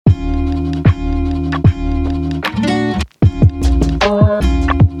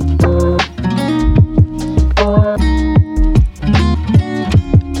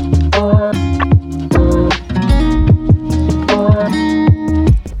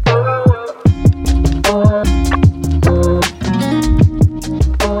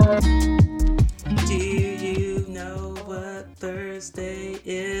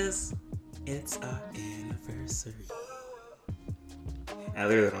I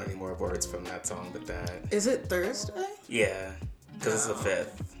literally don't know any more words from that song but that. Is it Thursday? Yeah, because it's the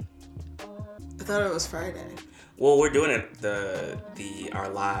 5th. I thought it was Friday. Well, we're doing it our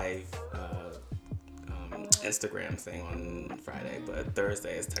live Instagram thing on Friday, but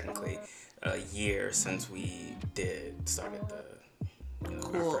Thursday is technically a year since we started the.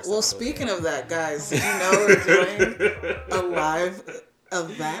 Cool. Well, speaking of that, guys, did you know we're doing a live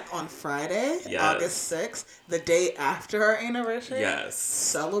event on Friday, yes. August 6th, the day after our anniversary? Yes.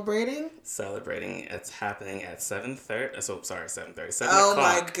 Celebrating. It's happening at 7:30. 7:30. 7 oh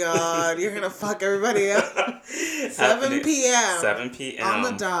o'clock. my God. You're going to fuck everybody up. 7 p.m. 7 p.m. On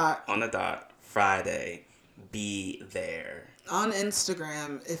the dot. On the dot. Friday. Be there. On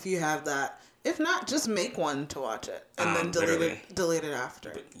Instagram, if you have that. If not, just make one to watch it. And then delete it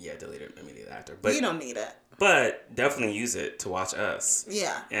after. But, yeah, delete it immediately after. But you don't need it. But definitely use it to watch us.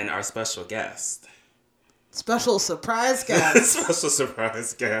 Yeah. And our special guest. Special surprise guest. Special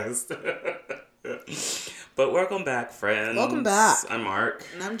surprise guest. But welcome back, friends. Welcome back. I'm Mark.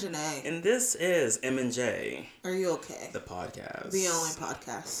 And I'm Janae. And this is M&J. Are you okay? The podcast. The only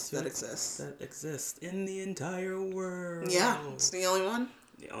podcast that exists. That exists in the entire world. Yeah, it's the only one.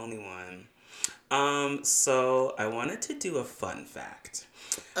 The only one. So I wanted to do a fun fact.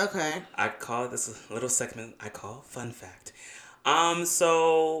 Okay. I call this a little segment I call Fun Fact. I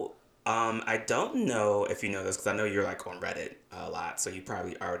don't know if you know this, because I know you're like on Reddit a lot, so you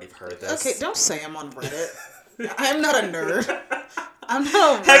probably already heard this. Okay, don't say I'm on Reddit. I'm not a nerd. I'm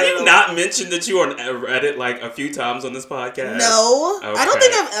not. Have you not mentioned that you're on Reddit like a few times on this podcast? No. Okay. I don't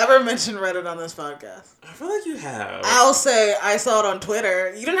think I've ever mentioned Reddit on this podcast. I feel like you have. I'll say I saw it on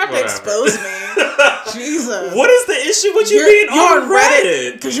Twitter. You didn't have to expose me. Jesus. What is the issue with you being on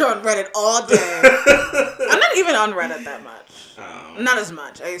Reddit? Because you're on Reddit all day. I'm not even on Reddit that much. Not as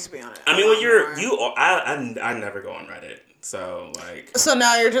much. I used to be on it. I mean, I never go on Reddit. So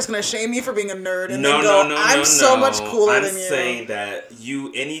now you're just gonna shame me for being a nerd and no, then go, no, I'm so much cooler than you. I'm saying that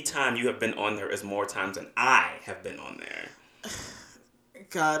anytime you have been on there is more times than I have been on there.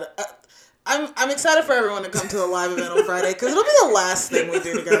 God, I'm excited for everyone to come to the live event on Friday because it'll be the last thing we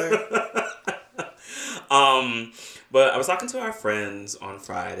do together. But I was talking to our friends on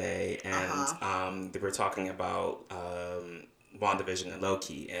Friday, and they were talking about WandaVision and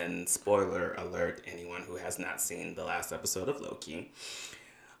Loki, and spoiler alert, anyone who has not seen the last episode of Loki.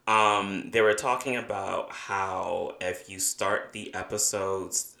 They were talking about how if you start the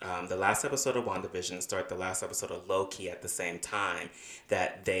episodes, the last episode of WandaVision, start the last episode of Loki at the same time,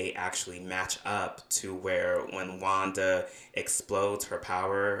 that they actually match up to where when Wanda explodes her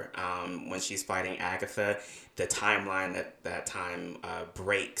power, when she's fighting Agatha, the timeline at that time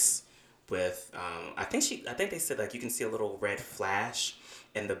breaks. With I think they said like you can see a little red flash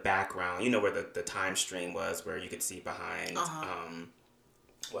in the background, where the time stream was, where you could see behind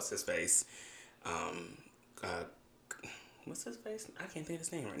what's his face, what's his face? I can't think of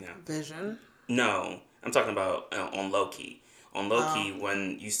his name right now. Vision. No, I'm talking about on Loki. On Loki,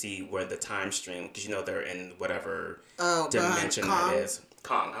 when you see where the time stream, because they're in whatever dimension that is.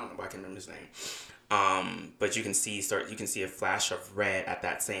 Kong. I don't know why I can't remember his name. But you can see a flash of red at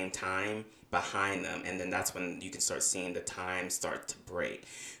that same time behind them, and then that's when you can start seeing the time start to break.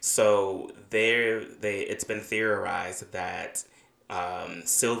 So it's been theorized that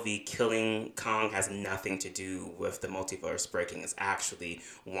Sylvie killing Kong has nothing to do with the multiverse breaking. It's actually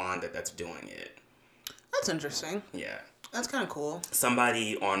Wanda that's doing it. That's interesting. Yeah. That's kind of cool.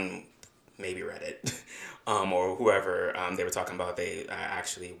 Somebody on maybe Reddit or whoever they were talking about, they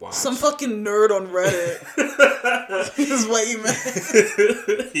actually watched. Some fucking nerd on Reddit is what you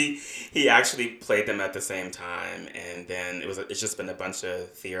meant. he actually played them at the same time, and then it's just been a bunch of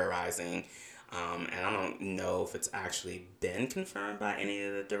theorizing, and I don't know if it's actually been confirmed by any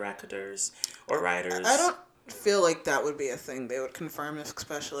of the directors or writers. I don't feel like that would be a thing they would confirm,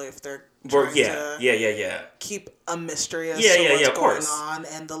 especially if they're trying to keep a mystery as to what's going on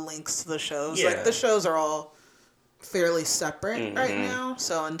and the links to the shows. Yeah. Like, the shows are all fairly separate right now,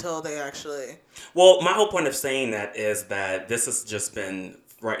 so until they actually... Well, my whole point of saying that is that this has just been,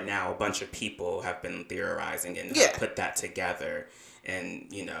 right now, a bunch of people have been theorizing and have put that together.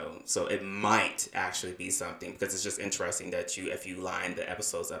 And, so it might actually be something, because it's just interesting that if you line the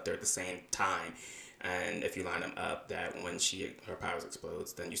episodes up there at the same time, and if you line them up, that when her powers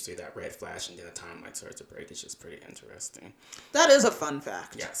explodes, then you see that red flash, and then the timeline starts to break. It's just pretty interesting. That is a fun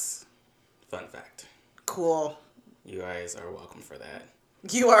fact. Yes. Fun fact. Cool. You guys are welcome for that.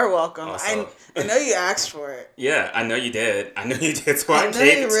 You are welcome. I know you asked for it. Yeah, I know you did. So I know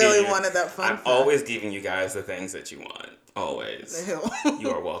you really wanted that fun fact. Always giving you guys the things that you want. Always. You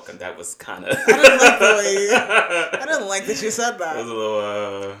are welcome. That was kind of... I didn't like the way I didn't like that you said that. It was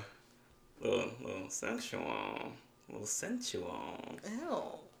a little sensual. A little sensual. Ew.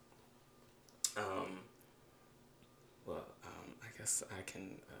 Well, I guess I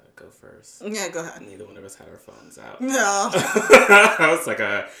can go first. Yeah, go ahead. Neither one of us had our phones out. No. I was like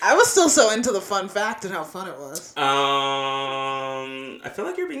I was still so into the fun fact and how fun it was. I feel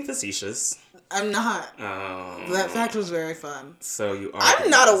like you're being facetious. I'm not. That fact was very fun. So you are. I'm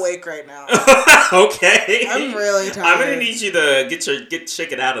not awake right now. Okay. I'm really tired. I'm gonna need you to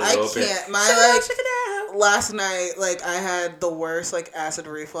shake it out a little bit. I can't. Shake it out. Last night, I had the worst acid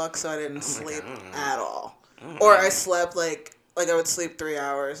reflux, so I didn't sleep at all. Oh. Or I slept I would sleep 3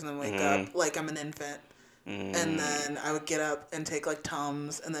 hours and then wake up like I'm an infant. And then I would get up and take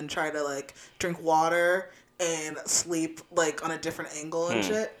Tums and then try to drink water and sleep on a different angle and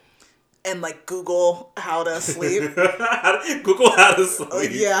shit. And Google how to sleep. Google how to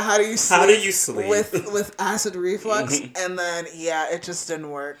sleep. Yeah, how do you sleep? How do you sleep with acid reflux? And then it just didn't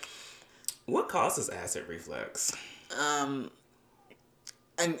work. What causes acid reflux? And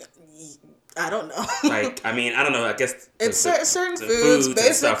I don't know. I don't know. I guess it's certain foods.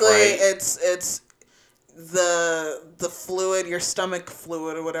 Basically, stuff, right? It's the fluid, your stomach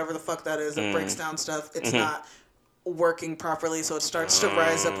fluid or whatever the fuck that is, that breaks down stuff. It's not working properly, so it starts to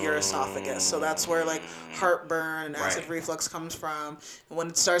rise up your esophagus. So that's where heartburn and acid reflux comes from. And when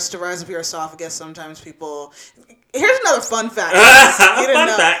it starts to rise up your esophagus, sometimes people... Here's another fun fact. You didn't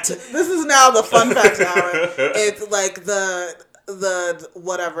know. Fact. This is now the fun fact hour. It's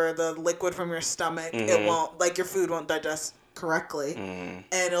the liquid from your stomach, it won't, your food won't digest correctly, and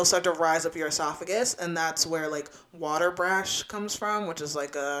it'll start to rise up your esophagus, and that's where water brash comes from, which is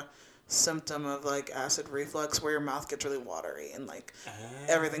a symptom of acid reflux, where your mouth gets really watery and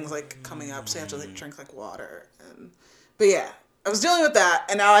everything's coming up, so you have to drink water. But yeah, I was dealing with that,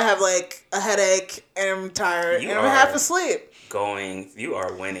 and now I have a headache and I'm tired and I'm half asleep. You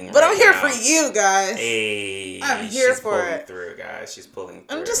are winning. But I'm here for you guys. Hey, I'm here for it. She's pulling through, guys. She's pulling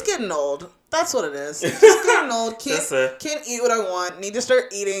through. I'm just getting old. That's what it is. Just getting old. Can't eat what I want. Need to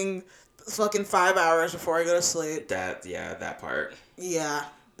start eating fucking 5 hours before I go to sleep. That part. Yeah.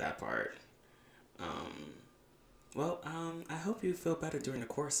 That part. I hope you feel better during the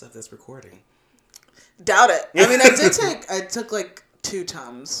course of this recording. Doubt it. I took 2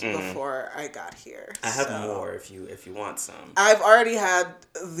 Tums before I got here. I have more if you want some. I've already had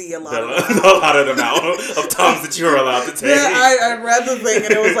the allotted amount of Tums that you are allowed to take. Yeah, I read the thing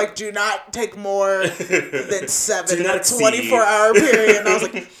and it was do not take more than 7 in a 24-hour period. And I was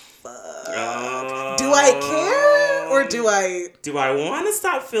like, fuck. Do I care or do I... Do I want to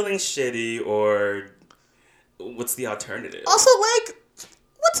stop feeling shitty, or what's the alternative? Also,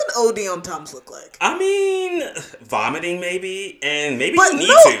 what's an OD on Tums look like? Vomiting maybe, and maybe but you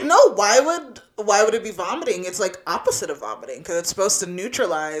need to. No, why would it be vomiting? It's opposite of vomiting, because it's supposed to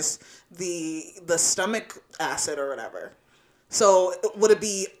neutralize the stomach acid or whatever. So would it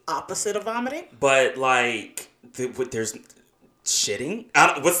be opposite of vomiting? But there's shitting?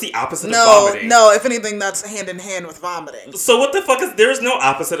 What's the opposite of vomiting? No, if anything, that's hand in hand with vomiting. So what the fuck is... There's no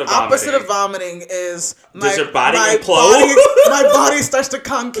opposite of vomiting. Opposite of vomiting is... Does your body implode? My body starts to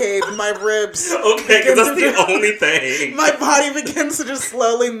concave and my ribs... Okay, because that's the only thing. My body begins to just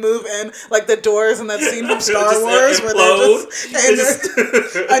slowly move in, like the doors in that scene from Star Wars where they just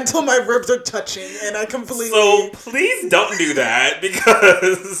until my ribs are touching and I completely... So please don't do that,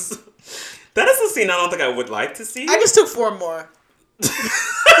 because... That is a scene I don't think I would like to see. I just took 4 more.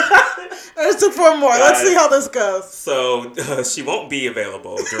 Let's see how this goes. So she won't be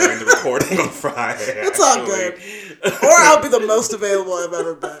available during the recording on Friday. It's all good. Or I'll be the most available I've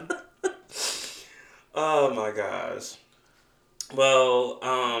ever been. Oh my gosh. Well,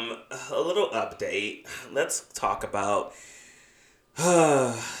 a little update. Let's talk about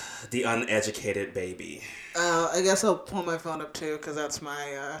the uneducated baby. I guess I'll pull my phone up too, because that's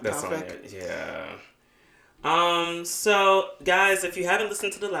my topic. Yeah. So, guys, if you haven't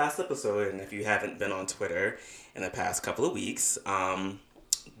listened to the last episode, and if you haven't been on Twitter in the past couple of weeks,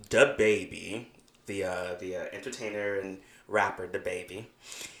 DaBaby, the entertainer and rapper DaBaby,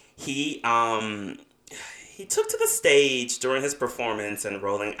 he took to the stage during his performance in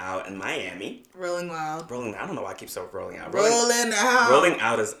Rolling Out in Miami. Rolling Loud. I don't know why I keep saying Rolling Out. Rolling Out. Rolling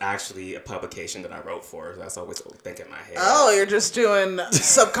Out is actually a publication that I wrote for. That's always a thing in my head. Oh, you're just doing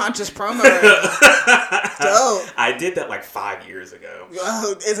subconscious promo right now. Dope. I did that 5 years ago.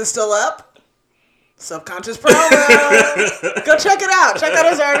 Is it still up? Subconscious promo. Go check it out. Check out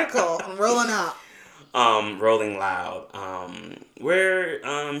his article. I'm rolling out. Rolling Loud. Where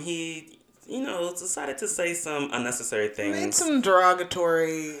he, decided to say some unnecessary things. Made some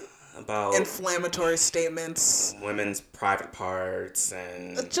derogatory, about inflammatory statements. Women's private parts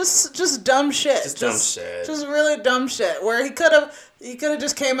and just dumb shit. Just really dumb shit. Where he could have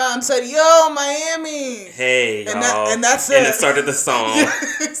just came out and said, "Yo, Miami." Hey, y'all. And that's it. And it started the song.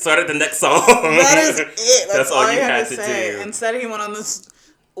 Started the next song. That is it. That's all you had to do. Instead, he went on this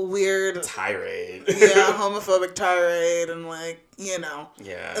weird tirade. Yeah, homophobic tirade and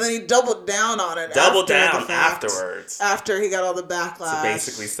Yeah. And then he doubled down on it. Afterwards. After he got all the backlash. To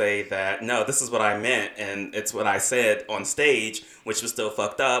basically say that, no, this is what I meant and it's what I said on stage, which was still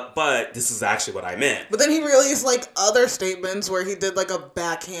fucked up, but this is actually what I meant. But then he released other statements where he did a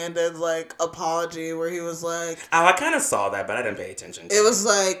backhanded apology where he was like, oh, I kind of saw that, but I didn't pay attention to it. It was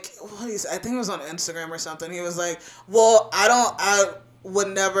I think it was on Instagram or something. He was like, well, I would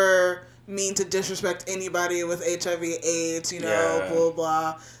never mean to disrespect anybody with HIV/AIDS, Yeah. blah,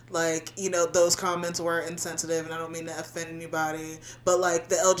 blah. Those comments weren't insensitive and I don't mean to offend anybody. But,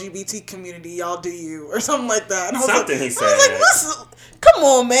 the LGBT community, y'all do you. Or something like that. And he said. I was like, listen, come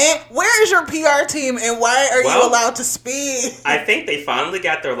on, man. Where is your PR team and why are you allowed to speak? I think they finally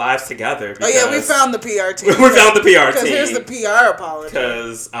got their lives together. Oh, yeah, we found the PR team. We found the PR team. Because here's the PR apology.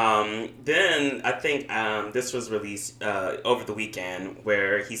 Because then I think this was released over the weekend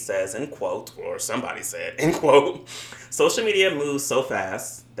where he says, in quote, or somebody said, in quote, social media moves so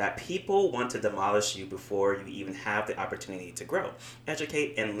fast that people want to demolish you before you even have the opportunity to grow,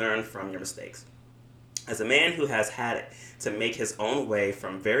 educate, and learn from your mistakes. As a man who has had it to make his own way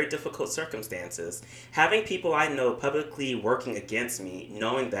from very difficult circumstances, having people I know publicly working against me,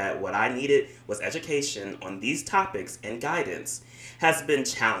 knowing that what I needed was education on these topics and guidance, has been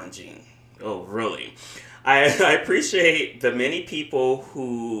challenging. Oh, really? I appreciate the many people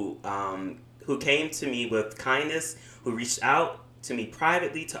who came to me with kindness, who reached out to me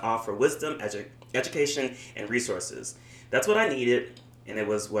privately to offer wisdom, education, and resources. That's what I needed, and it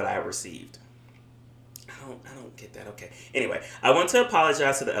was what I received. I don't get that. Okay. Anyway, I want to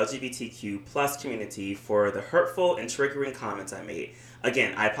apologize to the LGBTQ plus community for the hurtful and triggering comments I made.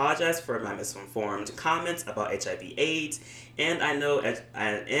 Again, I apologize for my misinformed comments about HIV/AIDS, and I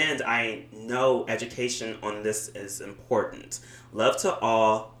know education on this is important. Love to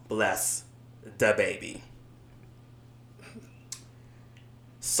all. Bless the baby.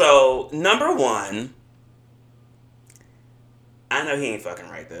 So, number one, I know he ain't fucking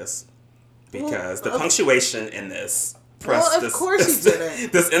write this. Because the punctuation in this course he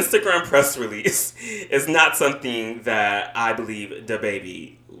didn't. This Instagram press release is not something that I believe the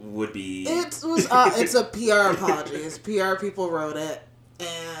baby would be. It's a PR apology. It's PR people wrote it,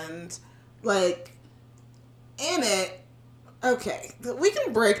 and in it, okay, we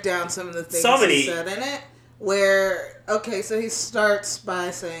can break down some of the things he said in it. Where so he starts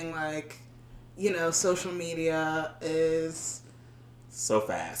by saying social media is. So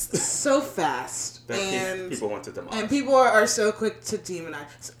fast. And people want to demolish. And people are so quick to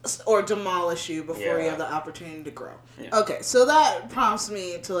demonize or demolish you before you have the opportunity to grow. Yeah. Okay, so that prompts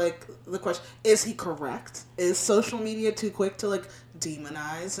me to the question, is he correct? Is social media too quick to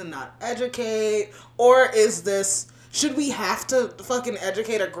demonize and not educate? Or should we have to fucking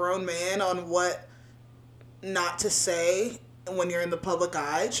educate a grown man on what not to say when you're in the public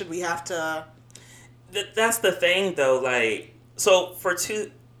eye? Should we have to... That's the thing though, so for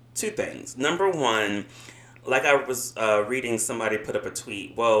two things. Number one, I was reading, somebody put up a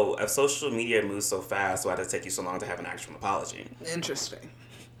tweet, well, if social media moves so fast, why does it take you so long to have an actual apology? Interesting.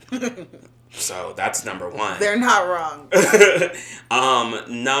 So that's number one. They're not wrong.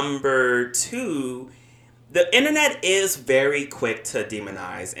 Number two, the internet is very quick to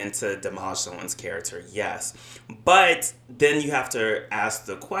demonize and to demolish someone's character, yes. But then you have to ask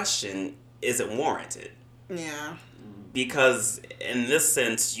the question, is it warranted? Yeah. Because in this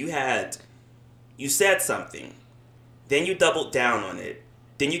sense, you said something, then you doubled down on it,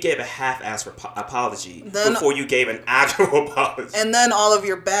 then you gave a half-assed apology before you gave an actual apology. And then all of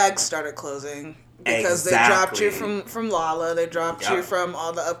your bags started closing because they dropped you from Lala, they dropped you from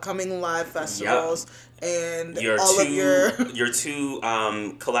all the upcoming live festivals. Yep. And your two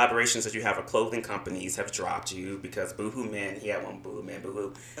collaborations that you have with clothing companies have dropped you because Boohoo Man, he had one Boohoo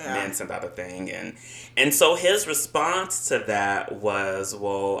Man sent out a thing, and so his response to that was,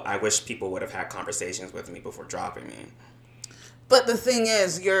 well, I wish people would have had conversations with me before dropping me. But the thing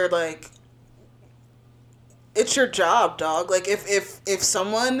is, you're it's your job, dog. Like if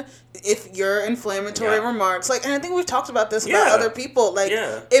your inflammatory remarks, like, and I think we've talked about this about other people, like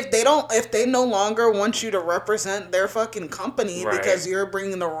if they no longer want you to represent their fucking company because you're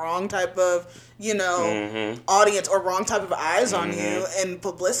bringing the wrong type of, you know, audience or wrong type of eyes on you and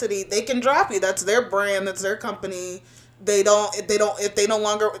publicity, they can drop you. That's their brand, that's their company.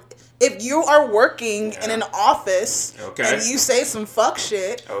 If you are working in an office and you say some fuck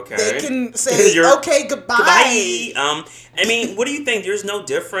shit, they can say, okay, goodbye. I mean, what do you think? There's no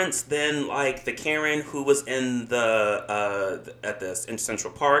difference than, like, the Karen who was in in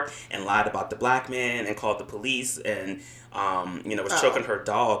Central Park and lied about the black man and called the police and, was choking her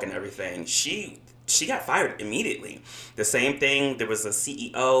dog and everything. She got fired immediately. The same thing, there was a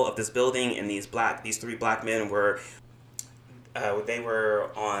CEO of this building, and these three black men were... they were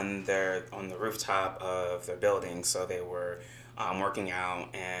on the rooftop of the building, so they were working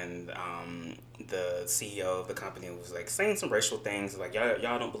out, and the CEO of the company was like saying some racial things, like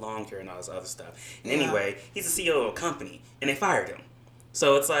y'all don't belong here and all this other stuff. And anyway, he's the CEO of a company, and they fired him.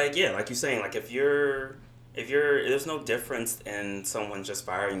 So it's like, like you're saying, like if you're there's no difference in someone just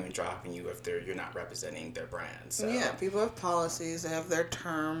firing you and dropping you if you're not representing their brand. So. Yeah, people have policies, they have their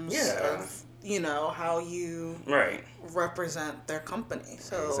terms of, how you represent their company.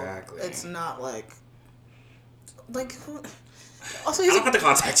 So exactly. It's not like also, I don't have to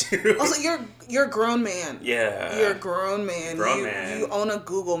contact you. Also, you're a grown man. Yeah. You're a grown man. Man. You own a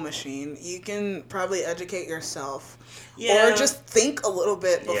Google machine. You can probably educate yourself. Yeah. Or just think a little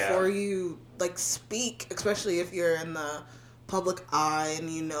bit before you speak, especially if you're in the public eye and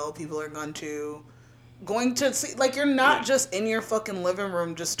people are going to see, like, you're not just in your fucking living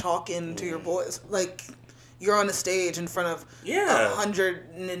room just talking to your boys. Like, you're on a stage in front of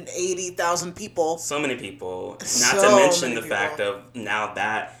 180,000 people. So many people. Not to mention the fact of now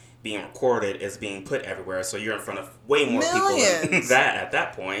that being recorded is being put everywhere, so you're in front of way more people than that at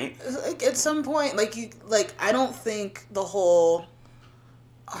that point. Like, at some point, I don't think the whole,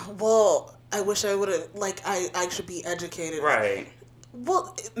 I wish I would have, I should be educated. Right.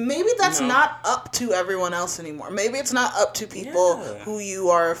 Well, maybe that's not up to everyone else anymore. Maybe it's not up to people who you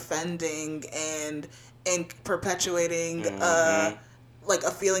are offending and perpetuating a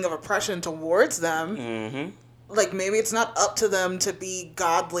feeling of oppression towards them. Mm-hmm. Like, maybe it's not up to them to be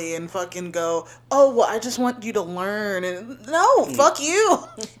godly and fucking go, oh, well, I just want you to learn. And no, fuck you.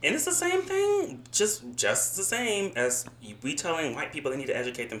 And it's the same thing, just the same as we telling white people they need to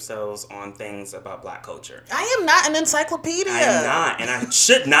educate themselves on things about black culture. I am not an encyclopedia. I am not, and I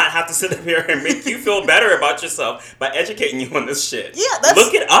should not have to sit up here and make you feel better about yourself by educating you on this shit. Yeah,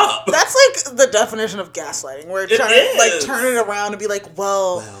 look it up. That's like the definition of gaslighting, where trying to turn it around and be like,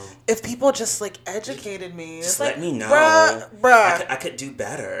 well if people just educated me, just let me know, bruh. I could do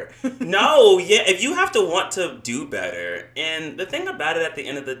better. No, if you have to want to do better, and the thing about it at the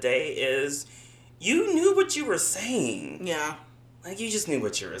end of the day is, you knew what you were saying. Yeah, you just knew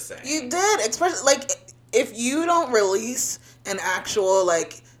what you were saying. You did, especially if you don't release an actual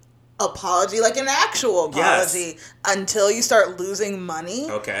apology, an actual apology, until you start losing money.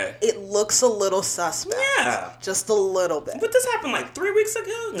 Okay. It looks a little suspect. Yeah. Just a little bit. But this happened 3 weeks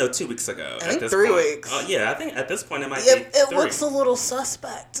ago? No, 2 weeks ago. I think 3 weeks. Oh, yeah, I think at this point it might be It looks a little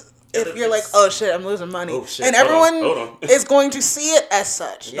suspect. If you're oh shit, I'm losing money. Oh, shit. And everyone is going to see it as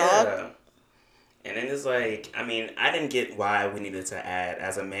such, dog. And then it's I didn't get why we needed to add,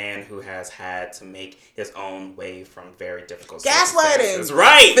 as a man who has had to make his own way from very difficult gaslighting.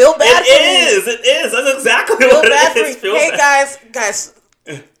 Right. Feel bad It is. That's exactly what it is. Hey, guys,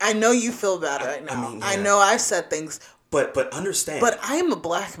 I know you feel bad right now. I know I've said things. But understand. But I am a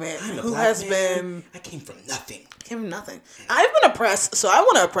black man who has been... I came from nothing. I've been oppressed, so I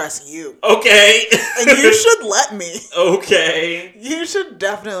want to oppress you. Okay. And you should let me. Okay. You should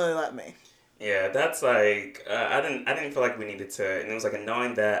definitely let me. Yeah, that's I didn't feel like we needed to, and it was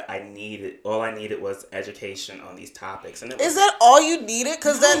knowing that all I needed was education on these topics. And is that all you needed?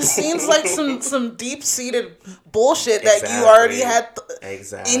 Because that seems like some deep-seated bullshit that you already had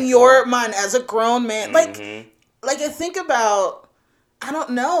in your mind as a grown man. Mm-hmm. I think about, I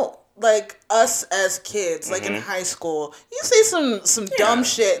don't know, us as kids, in high school, you say some dumb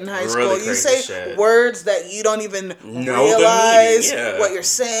shit in high school. You say words that you don't even realize what you're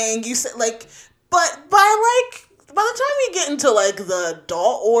saying. You say but by the time you get into the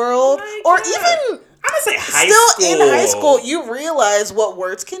adult world, or even I would say high school, in high school, you realize what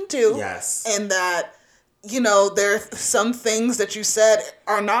words can do. Yes, and that there are some things that you said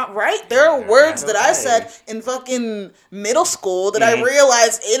are not right. There are words that I said in fucking middle school that I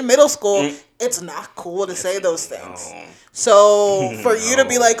realized in middle school it's not cool to say those things. No. So for you to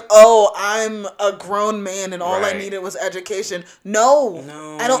be like, oh, I'm a grown man and all I needed was education. No,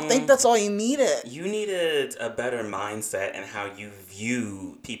 I don't think that's all you needed. You needed a better mindset in how you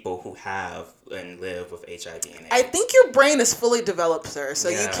view people who have and live with HIV and AIDS. I think your brain is fully developed, sir. So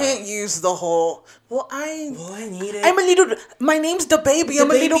you can't use the whole, I need it. I'm a little, my name's the baby. I'm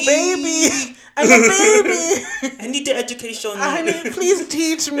a little baby. I'm a baby. I need the education. Please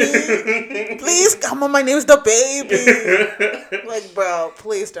teach me. Please, come on, my name's the baby. Like, bro,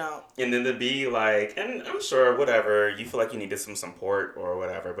 please don't. And then to be like, and I'm sure whatever, you feel like you needed some support or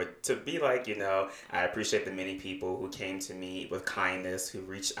whatever, but to be like, I appreciate the many people who came to me with kindness, who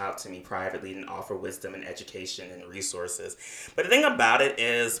reached out to me privately and offer wisdom and education and resources. But the thing about it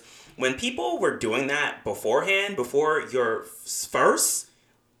is, when people were doing that beforehand, before your first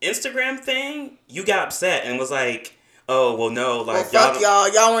Instagram thing, you got upset and was like, oh, well, no, like, well, fuck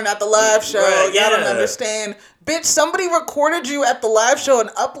y'all weren't at the live show. Right, y'all don't understand. Bitch, somebody recorded you at the live show and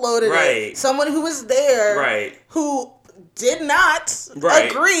uploaded it. Someone who was there, who did not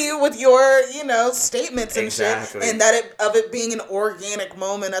agree with your, statements and shit, and that it being an organic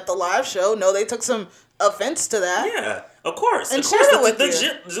moment at the live show. No, they took some offense to that. Yeah, of course. And shared it with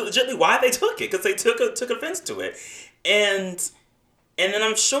legitimately why they took it, because they took offense to it. And then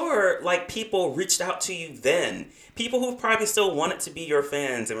I'm sure, like, people reached out to you then. People who probably still wanted to be your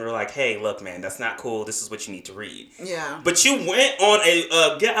fans and were like, hey, look, man, that's not cool. This is what you need to read. Yeah. But you went on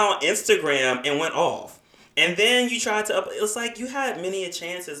get on Instagram and went off. And then you tried to it's like you had many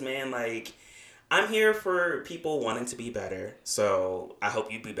chances, man. Like, I'm here for people wanting to be better. So I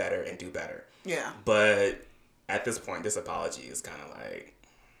hope you be better and do better. Yeah. But at this point, this apology is kind of like...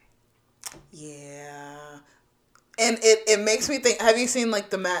 Yeah. And it makes me think, have you seen,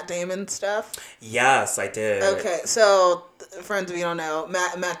 like, the Matt Damon stuff? Yes, I did. Okay, so, friends, if you don't know,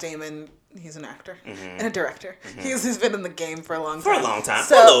 Matt Damon, he's an actor and a director. He's been in the game for a long time. For a long time.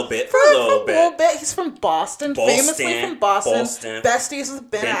 So, for a little bit. He's from Boston. Famously from Boston. Besties with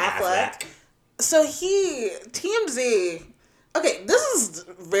Ben Affleck. So TMZ... Okay, this is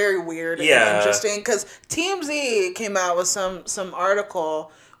very weird and interesting, because TMZ came out with some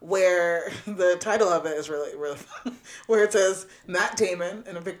article where the title of it is really, really fun, where it says Matt Damon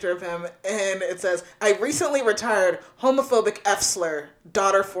and a picture of him, and it says, I recently retired, homophobic F-slur,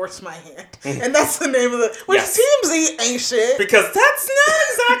 daughter forced my hand. And that's the name of which TMZ ain't shit. Because that's not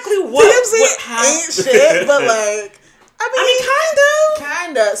exactly what TMZ ain't shit, but like, I mean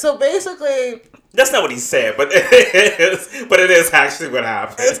kind of. So basically... That's not what he said, but it is actually what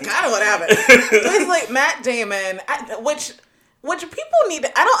happened. It's kind of what happened. It's like Matt Damon, which people need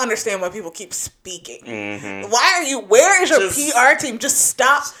to... I don't understand why people keep speaking. Where is your PR team? Just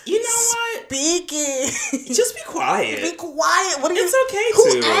stop. You know what? Speaking. Just be quiet. Be quiet. It's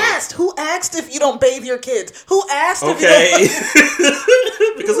okay Who asked if you don't bathe your kids? Who asked if you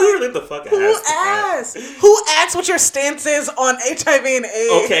don't... Because who really the fuck asked? Who asked what your stance is on HIV and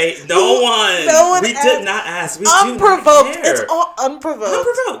AIDS? Okay, no one. We did not ask. We unprovoked. Do not care. It's all unprovoked.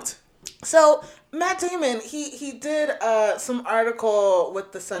 Unprovoked. So... Matt Damon, he did some article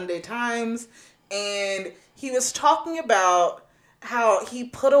with the Sunday Times, and he was talking about how he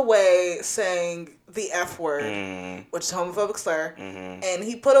put away saying the F word, which is homophobic slur, and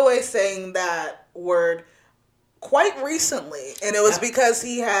he put away saying that word quite recently, and it was because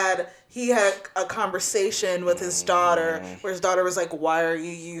he had a conversation with his daughter where his daughter was like, why are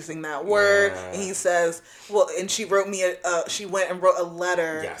you using that word? And he says, well, and she wrote me she went and wrote a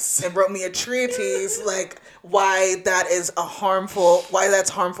letter and wrote me a treatise like why that's harmful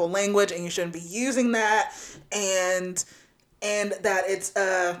language and you shouldn't be using that and that it's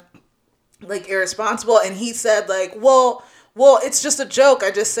like irresponsible. And he said like, well, it's just a joke.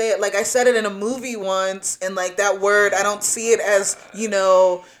 I just say it like I said it in a movie once, and like that word, I don't see it as,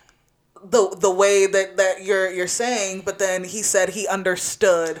 the way that you're saying. But then he said he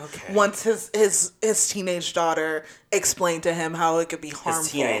understood once his teenage daughter explained to him how it could be harmful.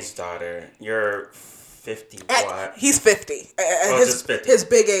 His teenage daughter, you're 50 what? He's 50. Just 50. His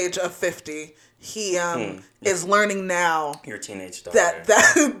big age of 50. He is learning now. Your teenage daughter.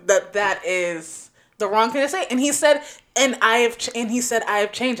 That is the wrong thing to say. And he said, I have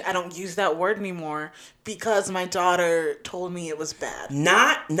changed. I don't use that word anymore because my daughter told me it was bad.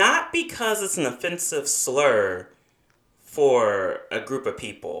 Not because it's an offensive slur for a group of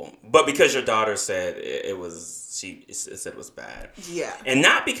people, but because your daughter said it said it was bad. Yeah. And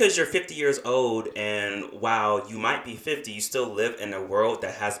not because you're 50 years old and while you might be 50, you still live in a world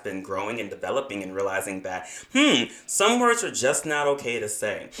that has been growing and developing and realizing that, some words are just not okay to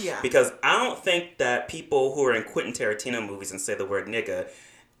say. Yeah. Because I don't think that people who are in Quentin Tarantino movies and say the word nigga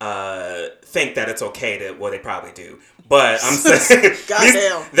think that it's okay to, well, they probably do. But I'm saying,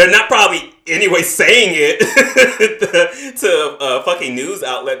 goddamn, they're not probably anyway saying it to a fucking news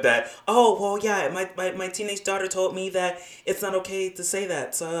outlet that, oh, well, yeah, my teenage daughter told me that it's not okay to say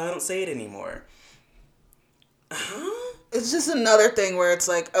that, so I don't say it anymore. Huh? It's just another thing where it's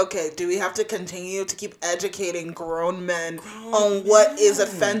like, okay, do we have to continue to keep educating grown men on what is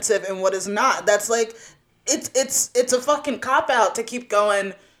offensive and what is not? That's like, it's a fucking cop-out to keep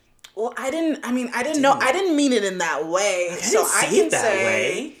going, well, I didn't know, I didn't mean it in that way. So I can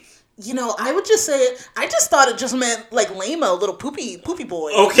say, you know, I would just say, I just thought it just meant like lame-o, little poopy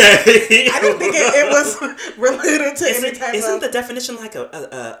boy. Okay. I didn't think it was related to any type Isn't of... the definition like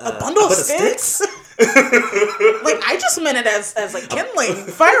a bundle of sticks? Like, I just meant it as like kindling,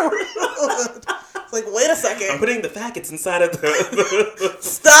 fireworks. Like, wait a second. I'm putting the faggots inside of the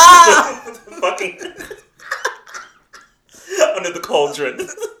Stop! fucking... Under the cauldron.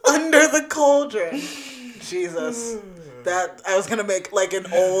 Under the cauldron. Jesus. That I was gonna make like an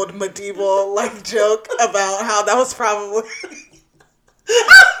old medieval like joke about how that was probably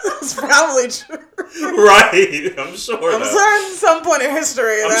it's probably true. Right, I'm sure. I'm certain at some point in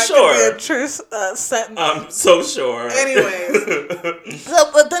history that could be a true sentence. I'm so sure. Anyways,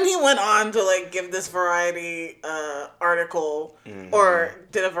 but then he went on to like give this Variety article or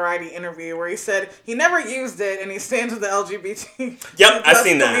did a Variety interview where he said he never used it and he stands with the LGBT. Yep, I've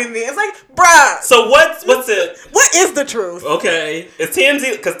seen that. It's like, bruh. So what's it? What is the truth? Okay, it's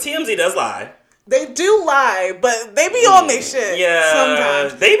TMZ because TMZ does lie. They do lie, but they be on their shit. Yeah,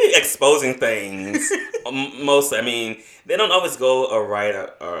 sometimes they be exposing things. Mostly, I mean, they don't always go right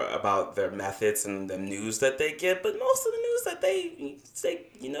about their methods and the news that they get, but most of the news that they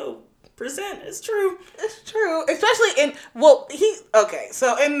present is true. It's true, especially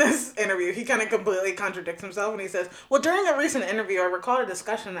so in this interview, he kind of completely contradicts himself when he says, well, during a recent interview, I recalled a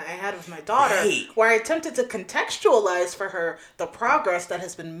discussion that I had with my daughter where I attempted to contextualize for her the progress that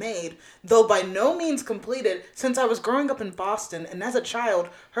has been made, though by no means completed, since I was growing up in Boston and as a child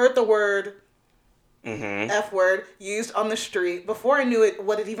heard the word F word used on the street before I knew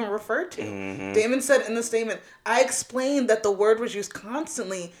what it even referred to. Damon said in the statement, I explained that the word was used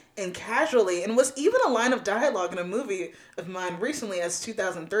constantly and casually and was even a line of dialogue in a movie of mine recently as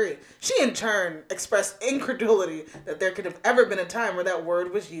 2003. She in turn expressed incredulity that there could have ever been a time where that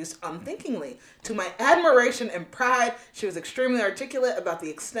word was used unthinkingly. To my admiration and pride, she was extremely articulate about the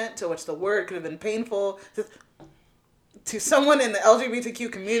extent to which the word could have been painful to someone in the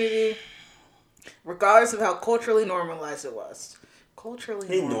LGBTQ community, regardless of how culturally normalized it was.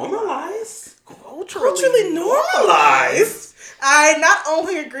 Culturally normalized? I not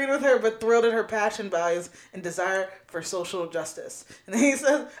only agreed with her, but thrilled at her passion, values, and desire for social justice. And then he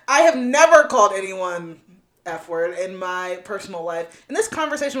says, I have never called anyone F word in my personal life. And this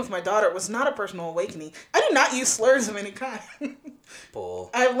conversation with my daughter was not a personal awakening. I do not use slurs of any kind. Bull.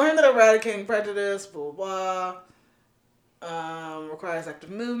 I've learned that eradicating prejudice, blah, blah, requires active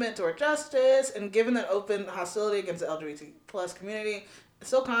movement toward justice, and given that open hostility against the LGBT plus community is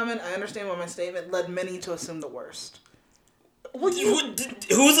so common, I understand why my statement led many to assume the worst. Well,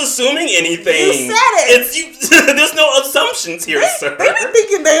 who's assuming anything? You said it. There's no assumptions here, sir. They be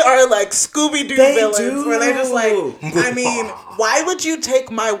thinking they are like Scooby-Doo villains, where they're just like, I mean, why would you take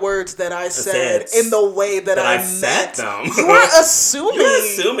my words that I said in the way that I meant them? You are assuming. You're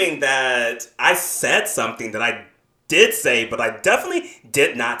assuming that I said something that I did say, but I definitely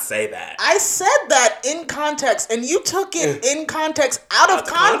did not say that. I said that in context, and you took it in context out of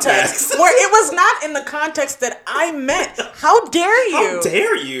context, where it was not in the context that I meant. How dare you? How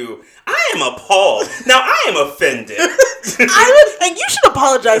dare you? I am appalled. Now I am offended. And you should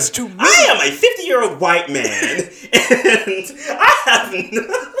apologize to me. I am a 50-year-old white man, and I have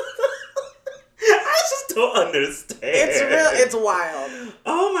I just don't understand. It's wild.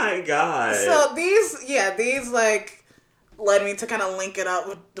 Oh my god. So these like led me to kind of link it up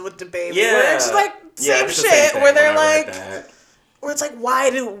with the baby. Yeah. Where it's like same shit where they're like, where it's like,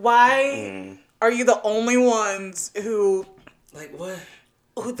 why are you the only ones who like what?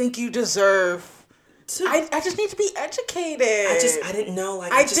 Who think you deserve I just need to be educated. I didn't know.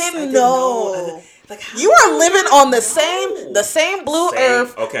 Like I didn't know. Like you are living on the same blue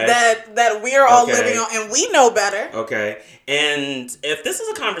earth that we are all living on, and we know better. Okay. And if this is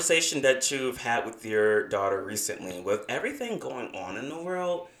a conversation that you've had with your daughter recently, with everything going on in the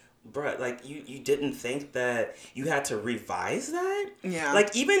world, bruh, like you didn't think that you had to revise that? Yeah.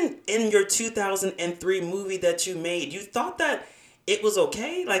 Like even in your 2003 movie that you made, you thought that it was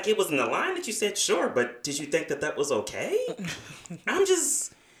okay? Like it was in the line that you said sure, but did you think that was okay?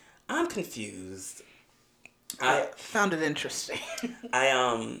 I'm confused. I found it interesting.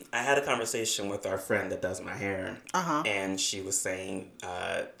 I had a conversation with our friend that does my hair, and she was saying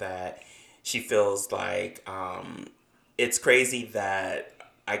that she feels like it's crazy that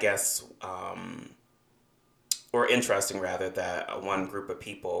I guess or interesting rather that one group of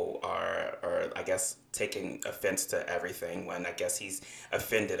people are I guess taking offense to everything when I guess he's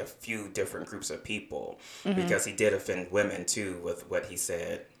offended a few different groups of people because he did offend women too with what he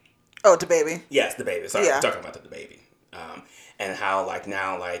said. Oh, DaBaby. Yes, DaBaby. Sorry, I'm talking about the DaBaby. And how like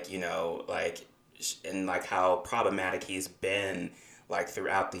now like, you know, like and like how problematic he's been like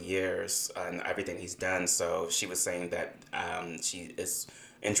throughout the years and everything he's done. So she was saying that she is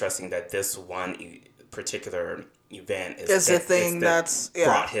interesting that this one particular event is the thing that's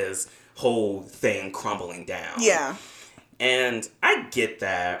brought his whole thing crumbling down. Yeah. And I get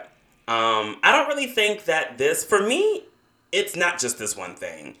that. I don't really think that for me, it's not just this one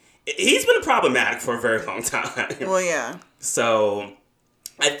thing. He's been problematic for a very long time. Well, yeah. So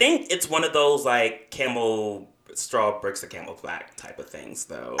I think it's one of those like straw breaks the camel back type of things,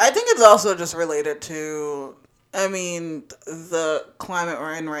 though. I think it's also just related to, I mean, the climate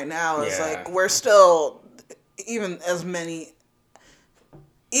we're in right now is like we're still, even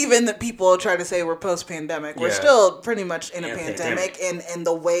the people try to say we're post-pandemic, we're still pretty much in a pandemic. And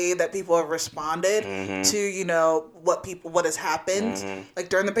the way that people have responded to, you know, what has happened, like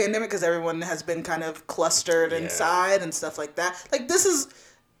during the pandemic, because everyone has been kind of clustered inside and stuff like that. Like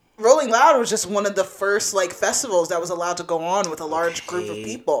Rolling Loud was just one of the first like festivals that was allowed to go on with a large group of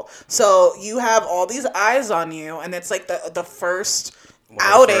people. So you have all these eyes on you, and it's like the first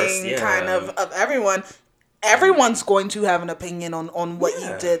outing kind of everyone. Everyone's going to have an opinion on what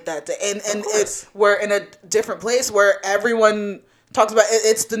you did that day. And we're in a different place where everyone talks about it.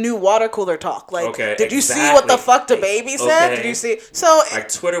 It's the new water cooler talk. Like, did you see what the fuck DaBaby said? Did you see? So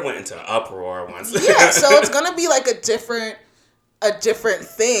like Twitter went into uproar once. Yeah, so it's gonna be like a different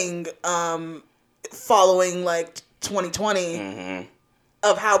thing following like 2020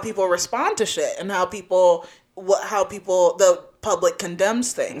 of how people respond to shit and how the public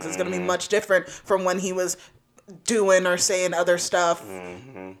condemns things. It's going to be much different from when he was doing or saying other stuff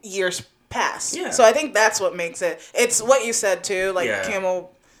years past. Yeah. So I think that's what makes it. It's what you said too, like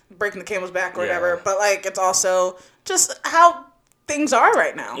breaking the camel's back or whatever. But like it's also just how things are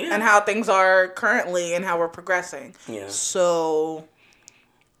right now and how things are currently and how we're progressing. Yeah. So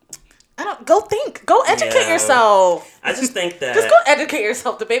go educate yourself. I just think that just go educate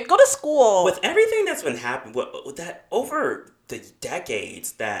yourself, DaBaby. Go to school. With everything that's been happening, with that over the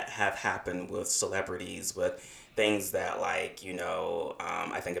decades that have happened with celebrities, with things that like, you know,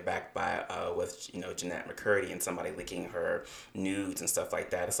 I think back with, you know, Jeanette McCurdy and somebody leaking her nudes and stuff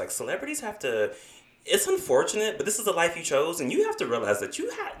like that. It's like celebrities have to. It's unfortunate, but this is the life you chose, and you have to realize that you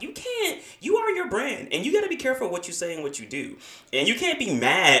are your brand, and you got to be careful what you say and what you do, and you can't be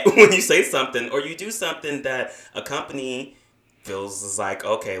mad when you say something or you do something that a company feels is like,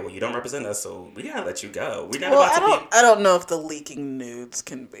 okay, well, you don't represent us, so we gotta let you go. I don't know if the leaking nudes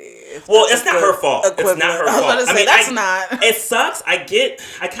can be. Well, it's not her fault. It's not her fault. Not. It sucks. I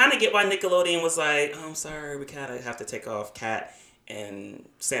kind of get why Nickelodeon was like, oh, I'm sorry, we kind of have to take off Cat and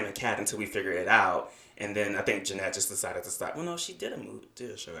Sam and Cat until we figure it out. And then I think Jeanette just decided to stop. Well, no, she did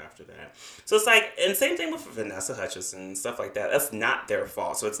a show after that. So it's like, and same thing with Vanessa Hutchinson and stuff like that. That's not their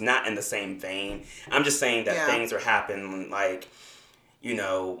fault. So it's not in the same vein. I'm just saying that things are happening, like, you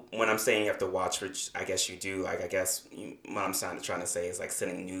know, when I'm saying you have to watch, which I guess you do, like, I guess what I'm trying to say is like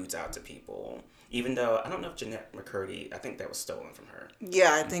sending nudes out to people. Even though, I don't know if Jeanette McCurdy, I think that was stolen from her.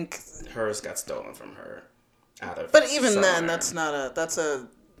 Yeah, I think. Hers got stolen from her. But even then, that's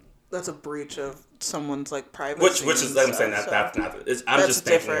a breach of someone's like privacy. Which is, like I'm saying, that's not. I'm just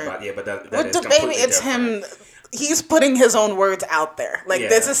thinking about but that is completely it's different. Him. He's putting his own words out there. Like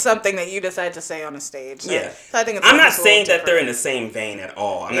this is something that you decide to say on a stage. So, so I think it's. I'm not saying that they're in the same vein at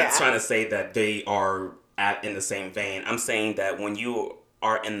all. I'm not trying to say that they are in the same vein. I'm saying that when you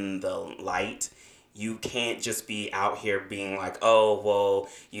are in the light, you can't just be out here being like, oh, well,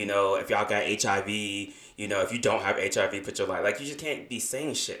 you know, if y'all got HIV, you if you don't have HIV, put your life. Like, you just can't be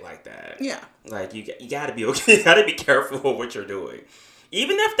saying shit like that. Yeah. Like, you gotta be okay. You gotta be careful with what you're doing.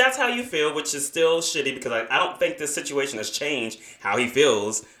 Even if that's how you feel, which is still shitty, because I don't think this situation has changed how he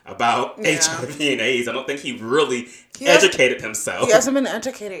feels about HIV and AIDS. I don't think he really educated himself. He hasn't been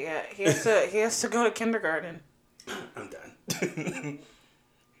educated yet. He has to go to kindergarten. I'm done.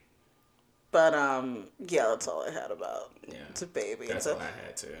 But yeah, that's all I had about it's a baby. That's all I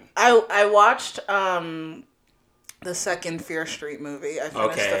had too. I watched the second Fear Street movie. I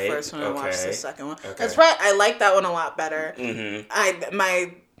finished the first one and watched the second one. Okay. That's right. I like that one a lot better. Mm-hmm.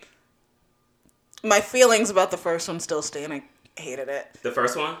 My feelings about the first one still stand. I hated it. The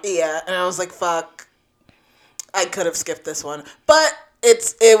first one? Yeah, and I was like, fuck. I could have skipped this one, but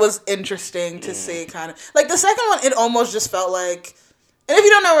it was interesting to see kind of like the second one. It almost just felt like. And if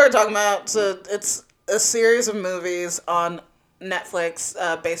you don't know what we're talking about, so it's a series of movies on Netflix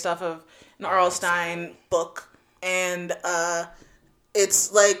based off of an R.L. Stine book. And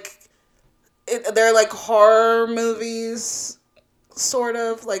it's like, they're like horror movies, sort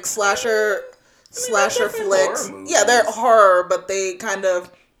of, like slasher flicks. Yeah, they're horror, but they kind of,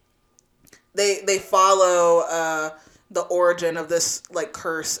 they follow the origin of this like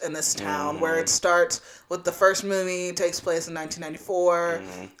curse in this town, where it starts with the first movie takes place in 1994.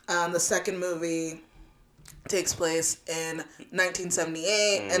 The second movie takes place in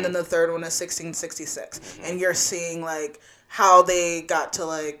 1978, and then the third one is 1666. And you're seeing like how they got to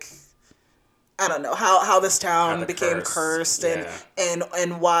like, I don't know, how this town became cursed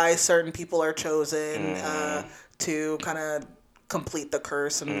and why certain people are chosen to kind of complete the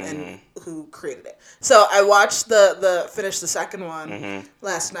curse and who created it. So I watched finished the second one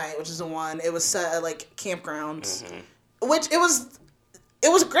last night, which is the one. It was set at like campgrounds, which it was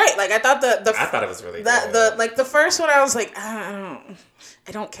great. Like I thought I thought it was really good. The first one I was like I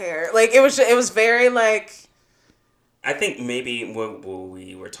don't care. Like it was very like. I think maybe when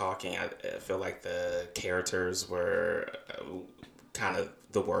we were talking, I feel like the characters were kind of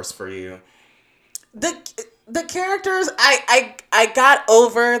the worst for you. The characters, I got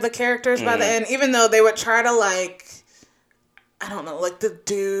over the characters by the end, even though they would try to like, I don't know, like the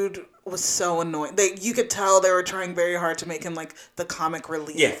dude was so annoying. You could tell they were trying very hard to make him like the comic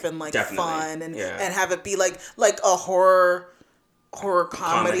relief and like fun and have it be like a horror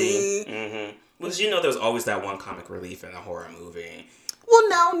comedy. Well, there's always that one comic relief in a horror movie. Well,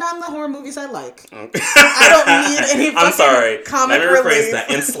 no, not in the horror movies I like. I don't need any fucking comic relief. Let me rephrase that.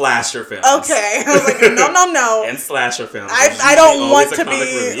 In slasher films. Okay. I was like, no. In slasher films. I don't want to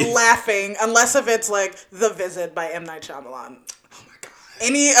be laughing unless if it's like The Visit by M. Night Shyamalan. Oh my God.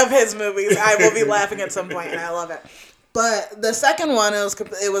 Any of his movies, I will be laughing at some point, and I love it. But the second one,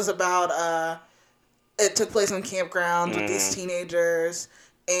 it was about, it took place on campgrounds with these teenagers.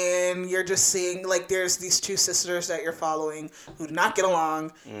 And you're just seeing, like, there's these two sisters that you're following who do not get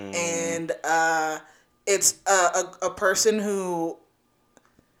along. And it's a person who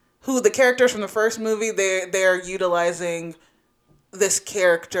the characters from the first movie, they're utilizing this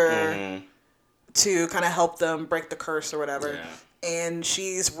character to kind of help them break the curse or whatever. Yeah. And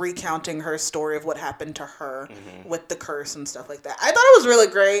she's recounting her story of what happened to her with the curse and stuff like that. I thought it was really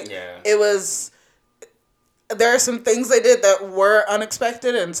great. Yeah. It was... There are some things they did that were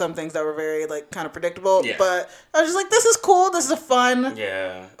unexpected and some things that were very, like, kind of predictable. Yeah. But I was just like, this is cool. This is a fun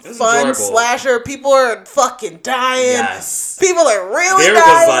adorable. Slasher. People are fucking dying. Yes. People are really dying.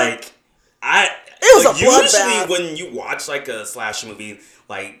 Was, like... It was a bloodbath. Usually when you watch, like, a slasher movie,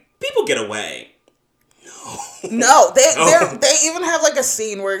 like, people get away. No, they even have like a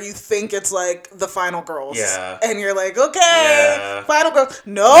scene where you think it's like the final girls. Yeah. And you're like, okay, final girls.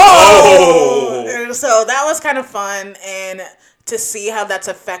 No! And so that was kind of fun, and to see how that's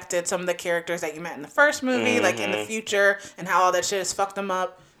affected some of the characters that you met in the first movie, like in the future, and how all that shit has fucked them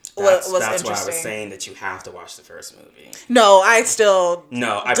up. That's interesting. Why I was saying that you have to watch the first movie. No, I still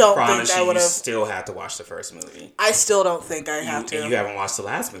I promise you still have to watch the first movie. I still don't think I have to. You haven't watched the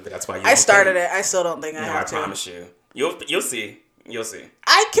last movie. That's why you. I started it. I still don't think I have to. I promise you. You'll see. You'll see.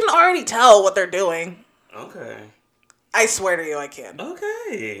 I can already tell what they're doing. Okay. I swear to you, I can.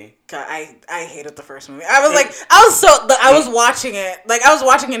 Okay. God, I hated the first movie. I was watching it. Like, I was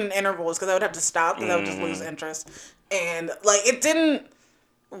watching it in intervals because I would have to stop because I would just lose interest. And, like, it didn't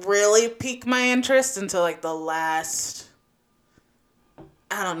really pique my interest until, like, the last,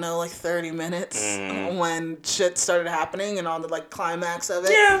 I don't know, like 30 minutes when shit started happening and all the, like, climax of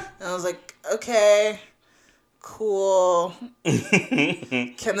it. Yeah. And I was like, okay, cool.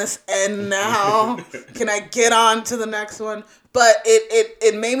 Can this end now? Can I get on to the next one? But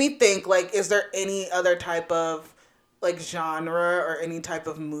it made me think, like, is there any other type of like genre or any type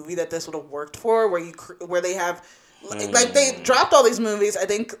of movie that this would have worked for, where they have like they dropped all these movies, I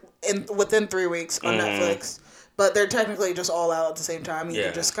think within 3 weeks on Netflix, but they're technically just all out at the same time. You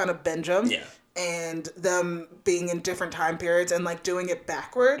can just kind of binge them. Yeah. And them being in different time periods and like doing it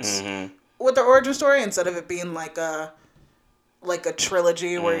backwards with the origin story instead of it being like a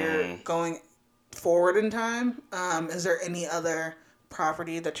trilogy where you're going forward in time. Is there any other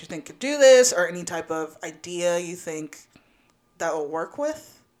property that you think could do this, or any type of idea you think that will work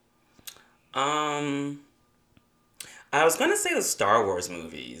with? I was gonna say the Star Wars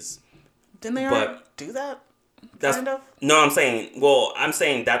movies. Didn't they already do that? Kind of? No, I'm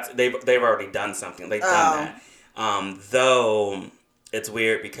saying that's they've already done something. They've done that. Though it's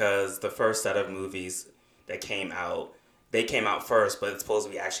weird because the first set of movies that came out, they came out first, but it's supposed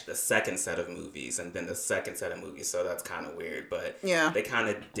to be actually the second set of movies and then the second set of movies. So that's kind of weird. But they kind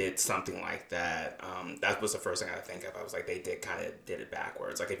of did something like that. That was the first thing I think of. I was like, they did it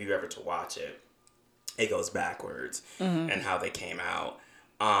backwards. Like if you ever to watch it, it goes backwards and how they came out.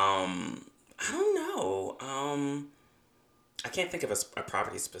 I don't know. I can't think of a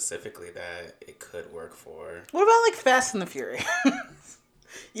property specifically that it could work for. What about like Fast and the Furious?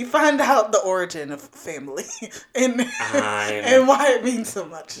 You find out the origin of family and why it means so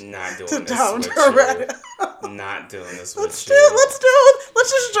much. Not doing to this Dom with Toretto. you. Not doing this Let's with you. Let's do it.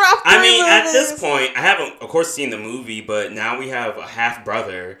 Let's just drop 3 movies. At this point, I haven't, of course, seen the movie, but now we have a half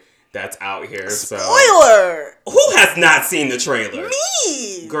brother that's out here. Spoiler! So. Who has not seen the trailer?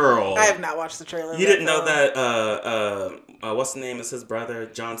 Me! Girl. I have not watched the trailer. You didn't know that, what's the name is his brother?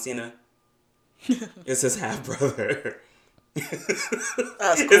 John Cena? It's his half brother. That's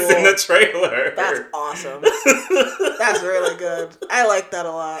cool. It's in the trailer. That's awesome. That's really good. I like that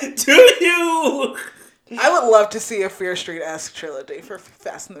a lot. Do you? I would love to see a Fear Street-esque trilogy for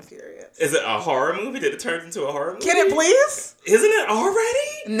Fast and the Furious. Is it a horror movie? Did it turn into a horror movie? Can it please? Isn't it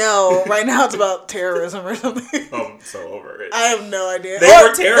already? No, right now it's about terrorism or something. I'm so over it. I have no idea. They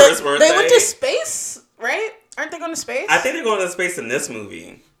were terrorists, weren't they? They went to space, right? Aren't they going to space? I think they're going to space in this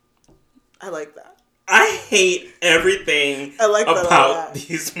movie. I like that. I hate everything about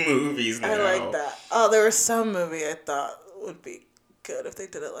these movies now. I like that. Oh, there was some movie I thought would be good if they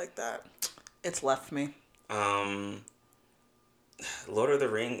did it like that. It's left me. Lord of the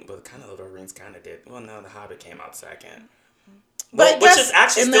Rings, but kind of Lord of the Rings kind of did. Well, no, The Hobbit came out second. But which is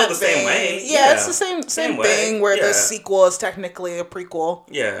actually still the same way. Yeah, it's the same thing where the sequel is technically a prequel.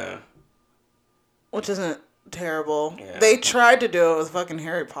 Yeah. Which isn't terrible. Yeah. They tried to do it with fucking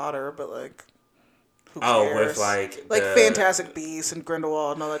Harry Potter, but like, who cares? With like Fantastic Beasts and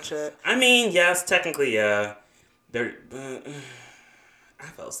Grindelwald and all that shit. I mean, yes, technically, yeah. I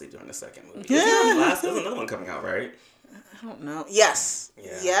fell asleep during the second movie. There's another one coming out, right? I don't know. Yes.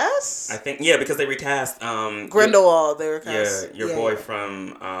 Yeah. Yes? I think, because they recast... Grindelwald, they recast. Yeah, your boy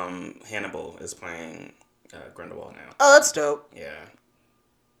from Hannibal is playing Grindelwald now. Oh, that's dope. Yeah.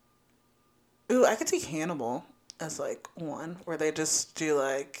 Ooh, I could see Hannibal as, like, one where they just do,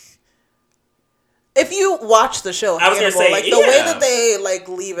 like... If you watch the show, Hannibal, like, the way that they, like,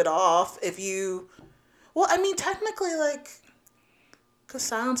 leave it off, if you... Well, I mean, technically, like... Because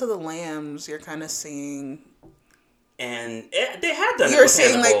Silence of the Lambs, you're kind of seeing... And they have done it You're with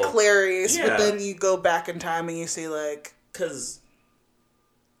seeing, Hannibal. like, Clarice, but then you go back in time and you see, like... Because...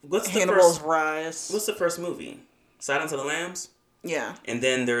 Hannibal's rise. What's the first movie? Silence of the Lambs? Yeah. And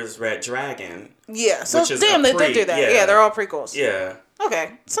then there's Red Dragon. Yeah, so damn, they did do that. Yeah, they're all prequels. Yeah.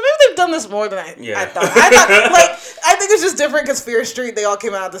 Okay, so maybe they've done this more than I thought. I think it's just different because Fear Street, they all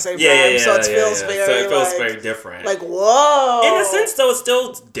came out at the same time, so it feels very different. Like, whoa. In a sense, though, it's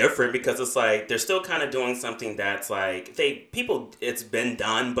still different because it's like they're still kind of doing something that's like it's been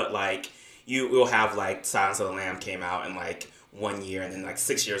done, but like you will have like Silence of the Lamb came out in like 1 year, and then like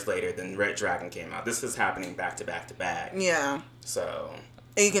 6 years later, then Red Dragon came out. This is happening back to back to back. Yeah. So.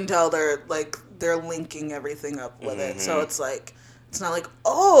 And you can tell they're linking everything up with it, so it's like. It's not like,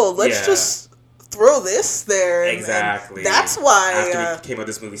 oh, let's just throw this there. Exactly. And that's why... After we came out with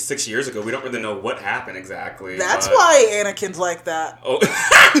this movie 6 years ago, we don't really know what happened exactly. That's why Anakin's like that. Oh.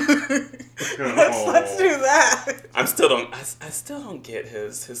 Let's do that. I still don't get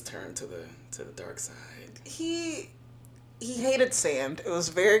his turn to the dark side. He hated sand. It was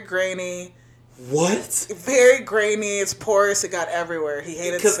very grainy. What? Very grainy. It's porous. It got everywhere. He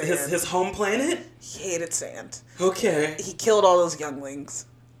hated sand. His home planet? He hated sand. Okay. He killed all those younglings.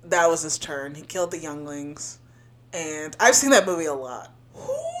 That was his turn. He killed the younglings. And I've seen that movie a lot. Who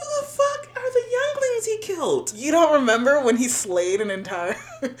the fuck are the younglings he killed? You don't remember when he slayed an entire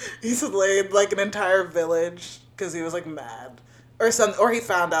village because he was like mad or he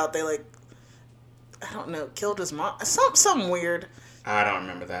found out they like I don't know, killed his mom. Something weird. I don't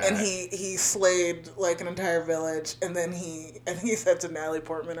remember that. And he slayed like an entire village, and then he said to Natalie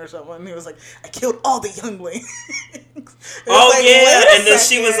Portman or someone, he was like, "I killed all the younglings." Oh like, yeah, and then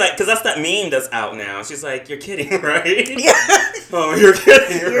she was like, because that's that meme that's out now. She's like, "You're kidding, right?" Yeah. Oh, you're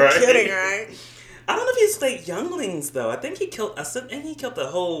kidding, right? You're kidding, right? I don't know if he slayed younglings though. I think he killed the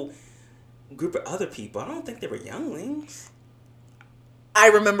whole group of other people. I don't think they were younglings. I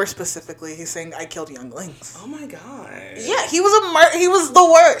remember specifically he's saying, "I killed younglings." Oh my god! Yeah, he was the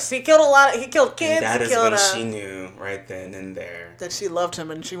worst. He killed He killed kids. And that is when she knew right then and there that she loved him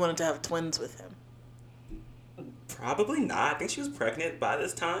and she wanted to have twins with him. Probably not. I think she was pregnant by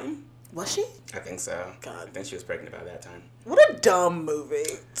this time. Was she? I think so. God, I think she was pregnant by that time. What a dumb movie.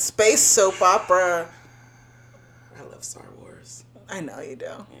 Space soap opera. I love Star Wars. I know you do.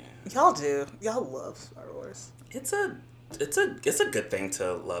 Yeah. Y'all do. Y'all love Star Wars. It's a good thing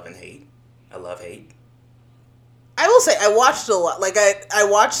to love and hate. I love hate. I will say I watched a lot. Like I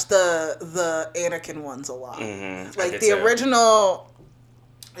watched the Anakin ones a lot. Mm-hmm. Like the original.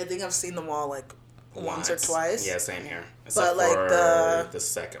 I think I've seen them all like once or twice. Yeah, same here. Except but like the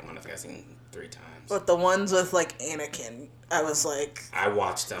second one, I think I've seen 3 times. But the ones with like Anakin, I was like, I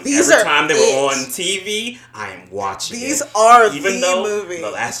watched them every time they were on TV. I am watching. These are even the though movie.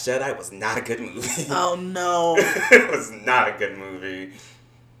 The Last Jedi was not a good movie. Oh no, it was not a good movie.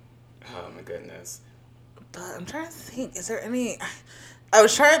 Oh my goodness. But I'm trying to think. Is there any? I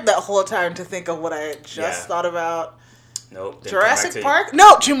was trying that whole time to think of what I had just thought about. Nope. Jurassic Park?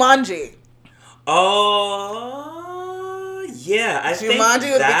 No, Jumanji. Oh, yeah. I think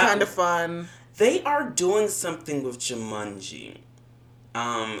Jumanji would be kind of fun. They are doing something with Jumanji.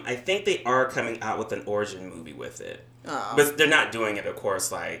 I think they are coming out with an origin movie with it. Oh. But they're not doing it, of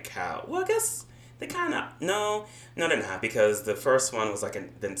course, like how... Well, I guess they kind of... No, they're not. Because the first one was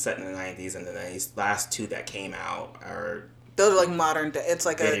then set in the 90s, and then the last 2 that came out are... Those are like modern day. It's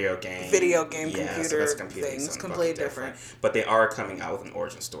like video game computer so that's things. Completely different. But they are coming out with an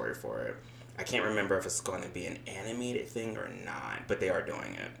origin story for it. I can't remember if it's going to be an animated thing or not, but they are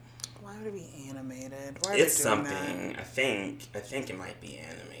doing it. Why would it be animated? Why are it's they doing something. That? I think it might be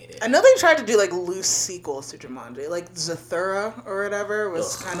animated. I know they tried to do like loose sequels to Jumanji, like Zathura or whatever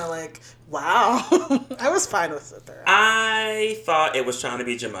was kind of like, wow. I was fine with Zathura. I thought it was trying to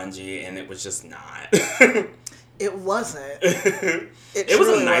be Jumanji, and it was just not. It wasn't. It was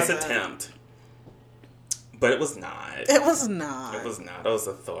a nice attempt. But it was not. It was not. It was not. It was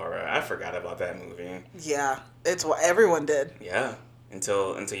Zathura. I forgot about that movie. Yeah. It's what everyone did. Yeah.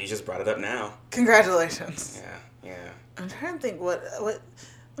 Until you just brought it up now. Congratulations. Yeah. I'm trying to think what let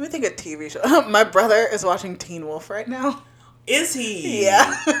me think of TV show. My brother is watching Teen Wolf right now. Is he?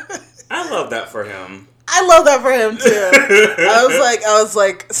 Yeah. I love that for him. I love that for him too. I was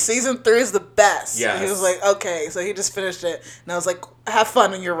like, season 3 is the best. Yes. He was like, okay, so he just finished it, and I was like, have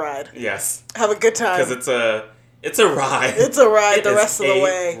fun on your ride. Yes. Have a good time. Because it's a ride. It's a ride the rest of the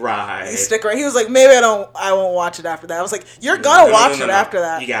way. Ride. You stick around. He was like, maybe I won't watch it after that. I was like, you're gonna watch it after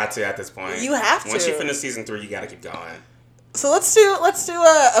that. You got to at this point. You have to. Once you finish season 3, you got to keep going. So let's do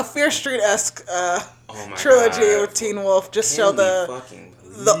a Fear Street-esque trilogy with Teen Wolf. Just show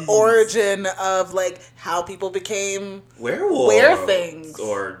the origin of like how people became werewolves. Were-things.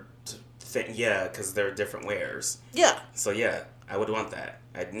 Yeah, because they're different wares. Yeah. So yeah, I would want that.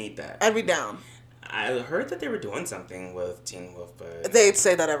 I'd need that. I'd be down. I heard that they were doing something with Teen Wolf, but... They'd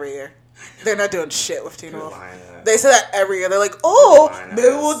say that every year. They're not doing shit with Teen Wolf. Carolina. They say that every year. They're like, oh, maybe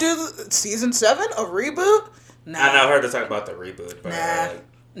we'll do season 7, a reboot? Nah. I know, I heard to talk about the reboot, but... Nah.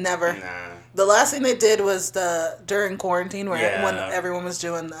 Never. Nah. The last thing they did was during quarantine when everyone was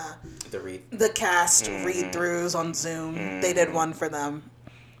doing the cast read-throughs on Zoom. They did one for them.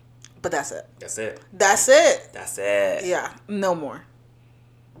 But that's it. That's it. That's it. That's it. Yeah, no more.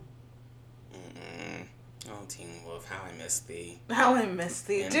 Oh, Teen Wolf, how I miss thee. How I miss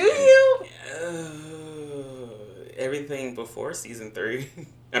thee. Do you? Everything before season 3.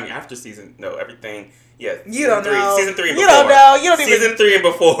 I mean, after season... No, everything... Yeah. You don't know. Season 3 and you before. You don't know. You don't even... Season 3 and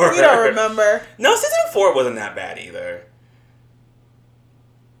before. You don't remember. No, season 4 wasn't that bad either.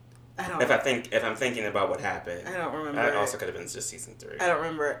 I don't... If I'm thinking about what happened. I don't remember. That also could have been just season 3. I don't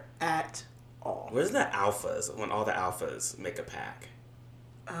remember at all. Where's the alphas? When all the alphas make a pack.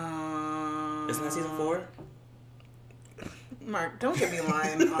 Isn't that season 4? Mark, don't get me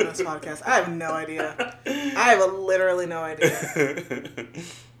lying on this podcast. I have no idea. I have literally no idea.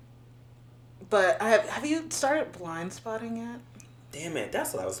 But have you started Blind Spotting yet? Damn it,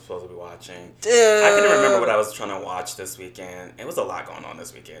 that's what I was supposed to be watching. Dude. I couldn't remember what I was trying to watch this weekend. It was a lot going on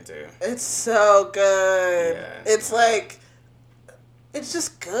this weekend, too. It's so good. Yeah. It's like... It's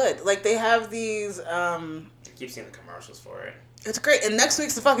just good. Like, they have these, I keep seeing the commercials for it. It's great. And next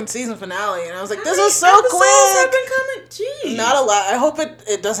week's the fucking season finale. And I was like, this was so quick. Have been coming? Jeez. Not a lot. I hope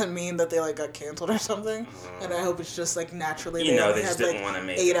it doesn't mean that they, like, got canceled or something. And I hope it's just, like, naturally they just didn't want to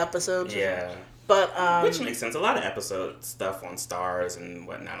make 8 episodes. Yeah. But, which makes sense. A lot of episode stuff on Stars and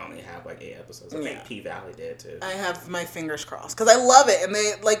whatnot only have, like, 8 episodes. I think P-Valley did, too. I have my fingers crossed. Because I love it. And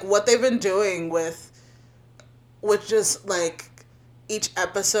they, like, what they've been doing with just, like, each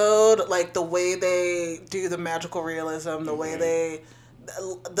episode, like, the way they do the magical realism, the way they...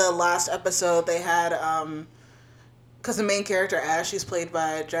 The last episode, they had... Because the main character, Ash, she's played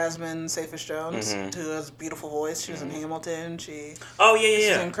by Jasmine Cephas Jones, who has a beautiful voice. She was in Hamilton. She's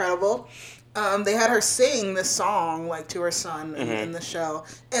incredible. They had her sing this song, like, to her son in the show.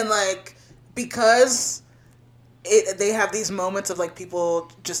 And, like, because they have these moments of, like,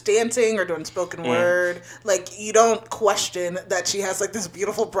 people just dancing or doing spoken word, like, you don't question that she has, like, this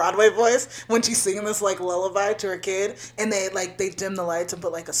beautiful Broadway voice when she's singing this, like, lullaby to her kid. And they dim the lights and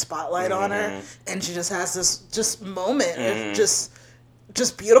put, like, a spotlight on her. And she just has this just moment. Just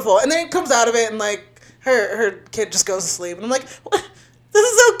beautiful. And then it comes out of it and, like, her kid just goes to sleep. And I'm like, what? This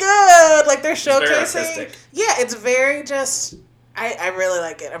is so good. Like, they're showcasing. Yeah, it's very just... I really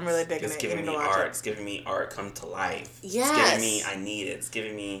like it. I'm really digging it. It's giving me art. It's giving me art come to life. Yes. It's giving me I need it. It's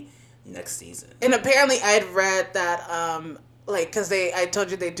giving me next season. And apparently I had read that, like, because I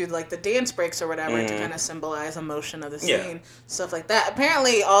told you they do, like, the dance breaks or whatever to kind of symbolize emotion of the scene. Stuff like that.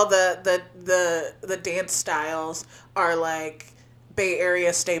 Apparently all the dance styles are, like, Bay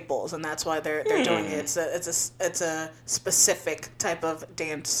Area staples, and that's why they're doing it. It's a specific type of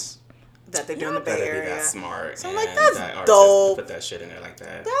dance that they do in the Bay Area. Be that smart. So I'm like, that's dope. Put that shit in there like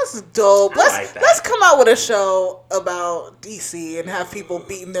that. That's dope. Let's come out with a show about DC and have people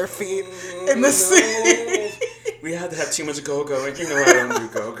beating their feet in the scene. We have to have too much go-go, and you know I don't do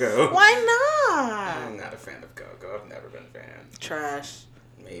go-go. Why not? I'm not a fan of go-go. I've never been a fan. Trash.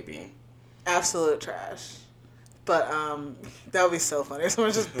 Maybe. Absolute trash. But that would be so funny.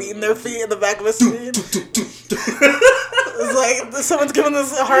 Someone's just beating their feet in the back of a scene. It's like someone's giving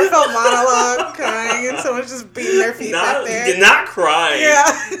this heartfelt monologue, crying, and someone's just beating their feet back there. Not crying.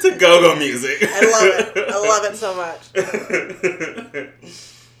 Yeah. To go-go music. I love it so much.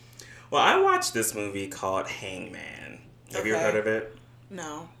 Well, I watched this movie called Hangman. Have you heard of it?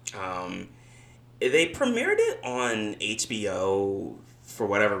 No. They premiered it on HBO for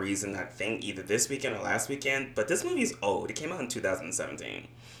whatever reason, I think either this weekend or last weekend. But this movie's old. It came out in 2017.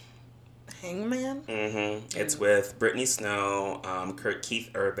 Hangman? Mm-hmm. It's with Brittany Snow, Keith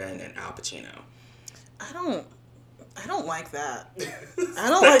Urban, and Al Pacino. I don't like that. I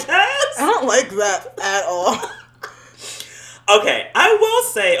don't like that at all. Okay, I will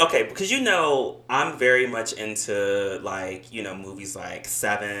say, because I'm very much into, like, movies like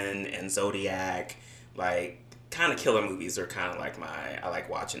Seven and Zodiac, like, kind of killer movies are kind of like I like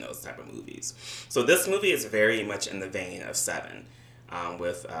watching those type of movies. So this movie is very much in the vein of Seven,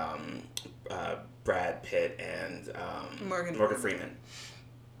 with Brad Pitt and Morgan Freeman.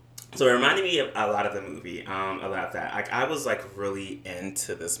 So it reminded me of a lot of the movie, a lot of that. I was, like, really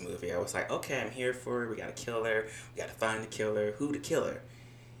into this movie. I was like, okay, I'm here for it. We got a killer. We got to find the killer. Who the killer?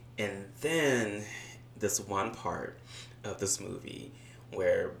 And then this one part of this movie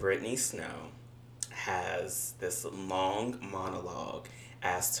where Brittany Snow has this long monologue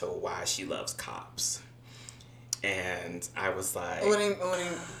as to why she loves cops. And I was like...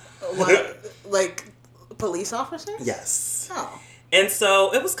 What? Like, police officers? Yes. Oh. And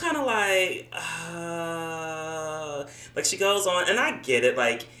so it was kind of like she goes on, and I get it,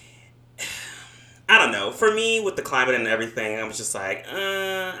 like, I don't know. For me, with the climate and everything, I was just like,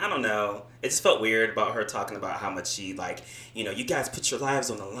 I don't know. It just felt weird about her talking about how much she, like, you guys put your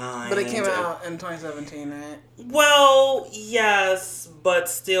lives on the line. But it came out in 2017, right? Well, yes, but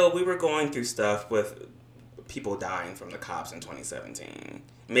still, we were going through stuff with people dying from the cops in 2017.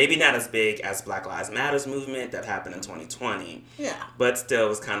 Maybe not as big as Black Lives Matters movement that happened in 2020. Yeah. But still, it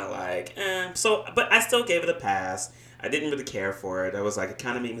was kind of like, but I still gave it a pass. I didn't really care for it. I was like, it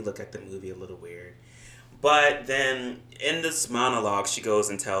kind of made me look at the movie a little weird. But then, in this monologue, she goes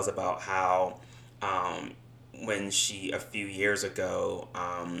and tells about how, when a few years ago,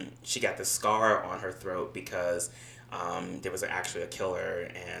 she got this scar on her throat because there was actually a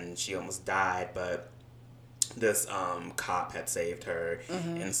killer and she almost died, but this cop had saved her,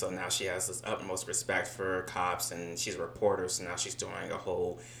 and so now she has this utmost respect for cops, and she's a reporter, so now she's doing a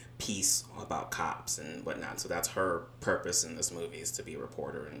whole piece about cops and whatnot. So that's her purpose in this movie, is to be a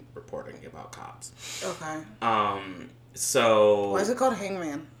reporter and reporting about cops. Okay. So why is it called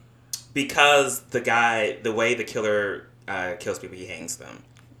Hangman? Because the way the killer kills people, he hangs them.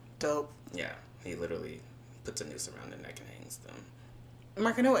 Dope. Yeah, he literally puts a noose around their neck and hangs them.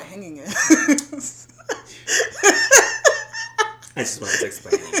 Mark, I know what hanging is. I just wanted to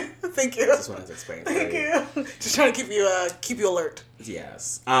explain. Thank you. Just wanted to explain. Thank you. Just trying to keep you alert.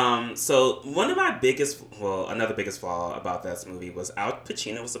 Yes. So one of my another biggest flaw about this movie was Al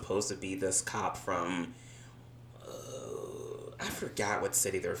Pacino was supposed to be this cop from, I forgot what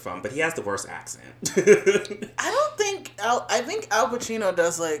city they're from, but he has the worst accent. I think Al Pacino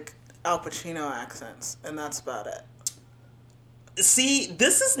does like Al Pacino accents, and that's about it. See,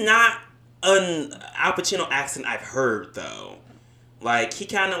 this is not an Al Pacino accent I've heard though. Like he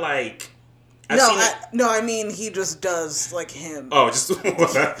kind of like. I mean he just does like him. Oh, just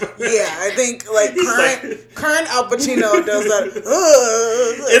whatever. Yeah, I think like current Al Pacino does that.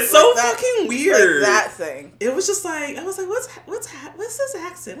 It's so fucking weird. Like that thing. It was just like I was like, what's his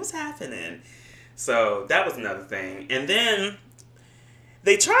accent? What's happening? So that was another thing, and then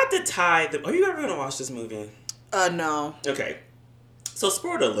they tried to tie the. Are you ever gonna watch this movie? No. Okay. So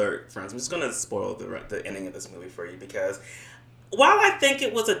spoiler alert, friends. I'm just gonna spoil the ending of this movie for you because. While I think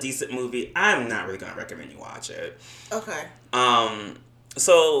it was a decent movie, I'm not really going to recommend you watch it. Okay.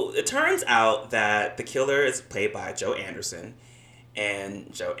 So it turns out that the killer is played by Joe Anderson,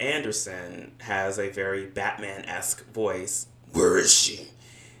 and Joe Anderson has a very Batman-esque voice. Where is she?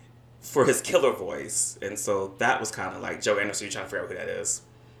 For his killer voice, and so that was kind of like Joe Anderson. You're trying to figure out who that is.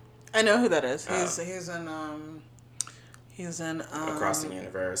 I know who that is. He's in Across the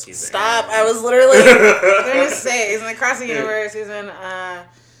Universe. Stop! I was literally going to say he's in Across the Universe. He's in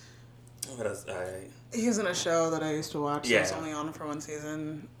what else? He's in a show that I used to watch. Yeah. It's only on for one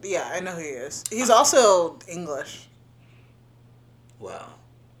season. Yeah, I know who he is. He's also English. Well.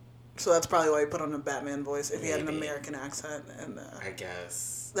 So that's probably why he put on a Batman voice if he had an American accent. And I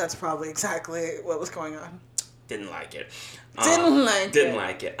guess that's probably exactly what was going on. Didn't like it. Didn't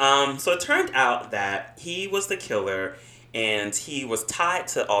like it. So it turned out that he was the killer. And he was tied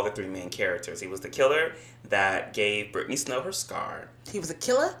to all the three main characters. He was the killer that gave Brittany Snow her scar. He was a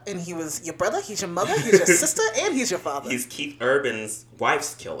killer, and he was your brother, he's your mother, he's your sister, and he's your father. He's Keith Urban's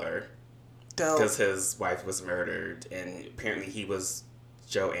wife's killer. Dope. Because his wife was murdered, and apparently he was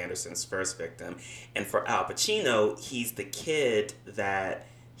Joe Anderson's first victim. And for Al Pacino, he's the kid that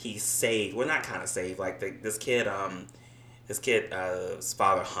he saved. Well, not kind of saved. Like, this kid's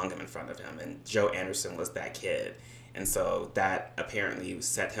father hung him in front of him, and Joe Anderson was that kid. And so that apparently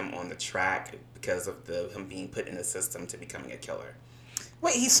set him on the track because of him being put in the system to becoming a killer.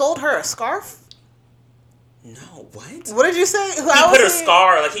 Wait, he sold her a scarf? No, what? What did you say? He put her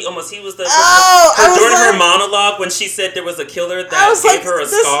scar, like he was the... during her monologue when she said there was a killer that gave her a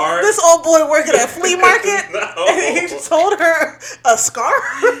scar. This old boy working at a flea market? No. And he sold her a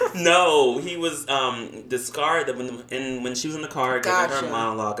scarf? No, he was, the scar that when she was in the car giving her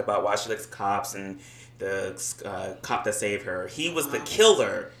monologue about why she likes cops and... the cop that saved her. He was the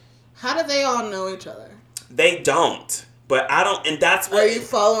killer. How do they all know each other? They don't. But I don't, and that's what... Are you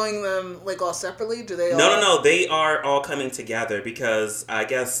following them, like, all separately? Do they all... No. They are all coming together because I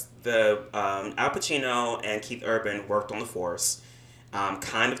guess the Al Pacino and Keith Urban worked on The Force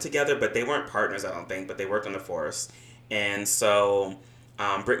kind of together, but they weren't partners, I don't think, but they worked on The Force. And so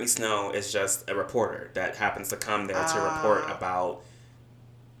Brittany Snow is just a reporter that happens to come there to report about,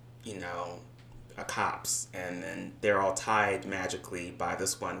 cops, and then they're all tied magically by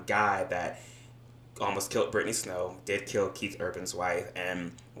this one guy that almost killed Brittany Snow, did kill Keith Urban's wife,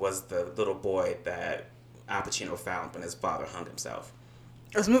 and was the little boy that Al Pacino found when his father hung himself.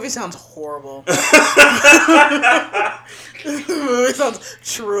 This movie sounds horrible. This movie sounds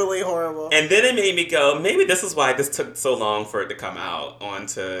truly horrible. And then it made me go, maybe this is why this took so long for it to come out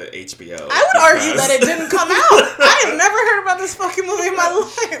onto HBO. I would argue that it didn't come out. I have never heard about this fucking movie in my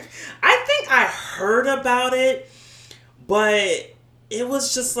life. I think I heard about it, but it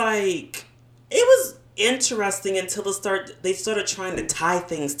was just like, it was interesting until they started trying to tie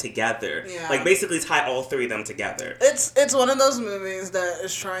things together. Yeah. Like basically tie all three of them together. It's one of those movies that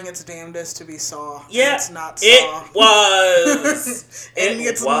is trying its damnedest to be Saw. Yeah. It's not Saw. It was.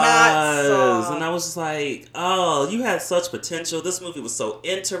 It's not Saw. And I was just like, oh, you had such potential. This movie was so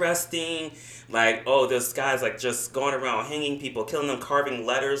interesting. Like, oh, this guy's like just going around hanging people, killing them, carving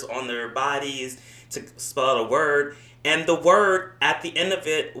letters on their bodies to spell out a word. And the word at the end of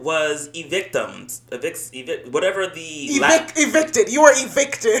it was evictums. Whatever the... evicted. You are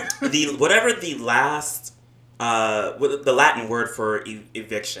evicted. Whatever the last... the Latin word for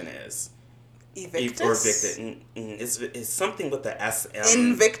eviction is. Evictus? Or evicted. It's something with the S.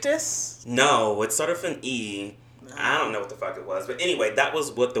 Invictus? No, it started with an E. No. I don't know what the fuck it was. But anyway, that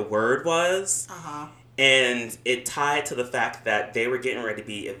was what the word was. Uh-huh. And it tied to the fact that they were getting ready to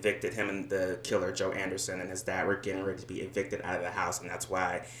be evicted, him and the killer, Joe Anderson, and his dad were getting ready to be evicted out of the house, and that's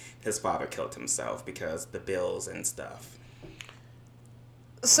why his father killed himself, because the bills and stuff.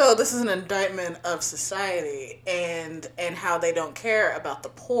 So this is an indictment of society and how they don't care about the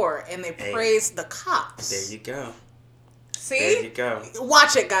poor, and they praise the cops. There you go. See? There you go.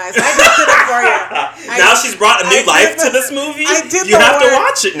 Watch it, guys. I just did it for you. Now she's brought a new life to this movie. I did you have to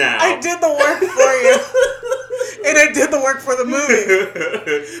watch it now. I did the work for you. And I did the work for the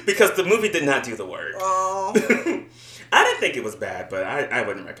movie. Because the movie did not do the work. Oh. I didn't think it was bad, but I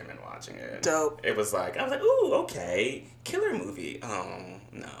wouldn't recommend watching it. Dope. It was like, I was like, ooh, okay. Killer movie. Oh,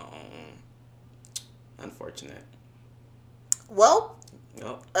 no. Unfortunate. Well,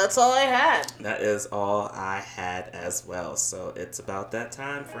 Nope. That's all I had. That is all I had as well. So it's about that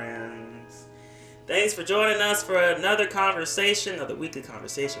time, friends. Thanks for joining us for another weekly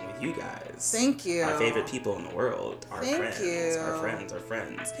conversation with you guys. Thank you. Our favorite people in the world. Our friends. Our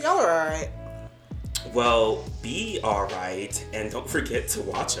friends. Y'all are alright. Well, be alright, and don't forget to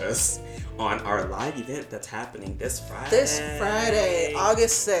watch us on our live event that's happening this Friday. This Friday,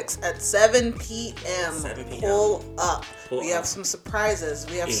 August 6th at 7 p.m. 7 p.m. Pull up. We have some surprises.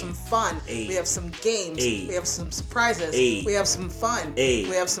 We have some fun. Ay. We have some games. Ay. We have some surprises. Ay. We have some fun. Ay.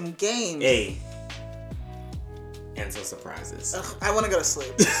 We have some games. And some surprises. Ugh, I want to go to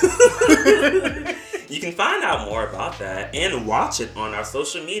sleep. You can find out more about that and watch it on our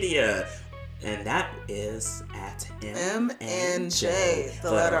social media. And that is at MNJ,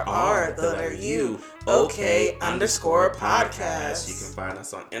 the letter R, the letter U, OK_podcast. You can find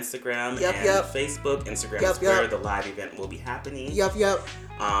us on Instagram and Yep. Facebook. Instagram is where the live event will be happening. Yep.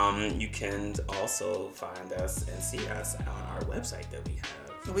 You can also find us and see us on our website that we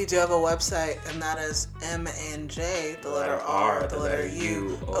have. We do have a website, and that is MNJ, the letter R, the letter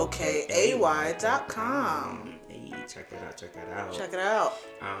U, OKAY.com. Check that out. Check it out.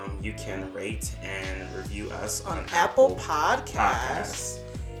 You can rate and review us on Apple Podcasts,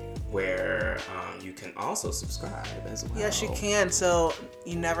 where you can also subscribe as well. Yes, you can, so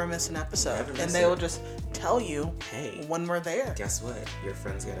you never miss an episode. And they will just tell you, hey, when we're there. Guess what? Your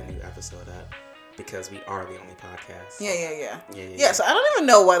friends got a new episode up. Because we are the only podcast. Yeah, so I don't even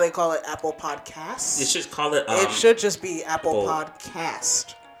know why they call it Apple Podcasts. You should call it... it should just be Apple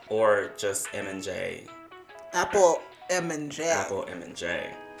Podcast. Or just M&J. Apple M&J. Apple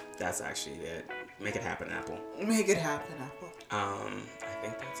M&J. That's actually it. Make it happen, Apple. Make it happen, Apple. I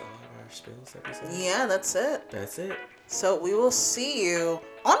think that's all of our spills that we said. Yeah, that's it. That's it. So we will see you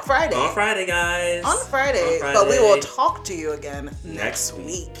on Friday. On Friday, guys. On Friday. But we will talk to you again next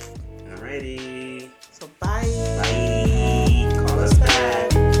week. Alrighty. So bye. Bye.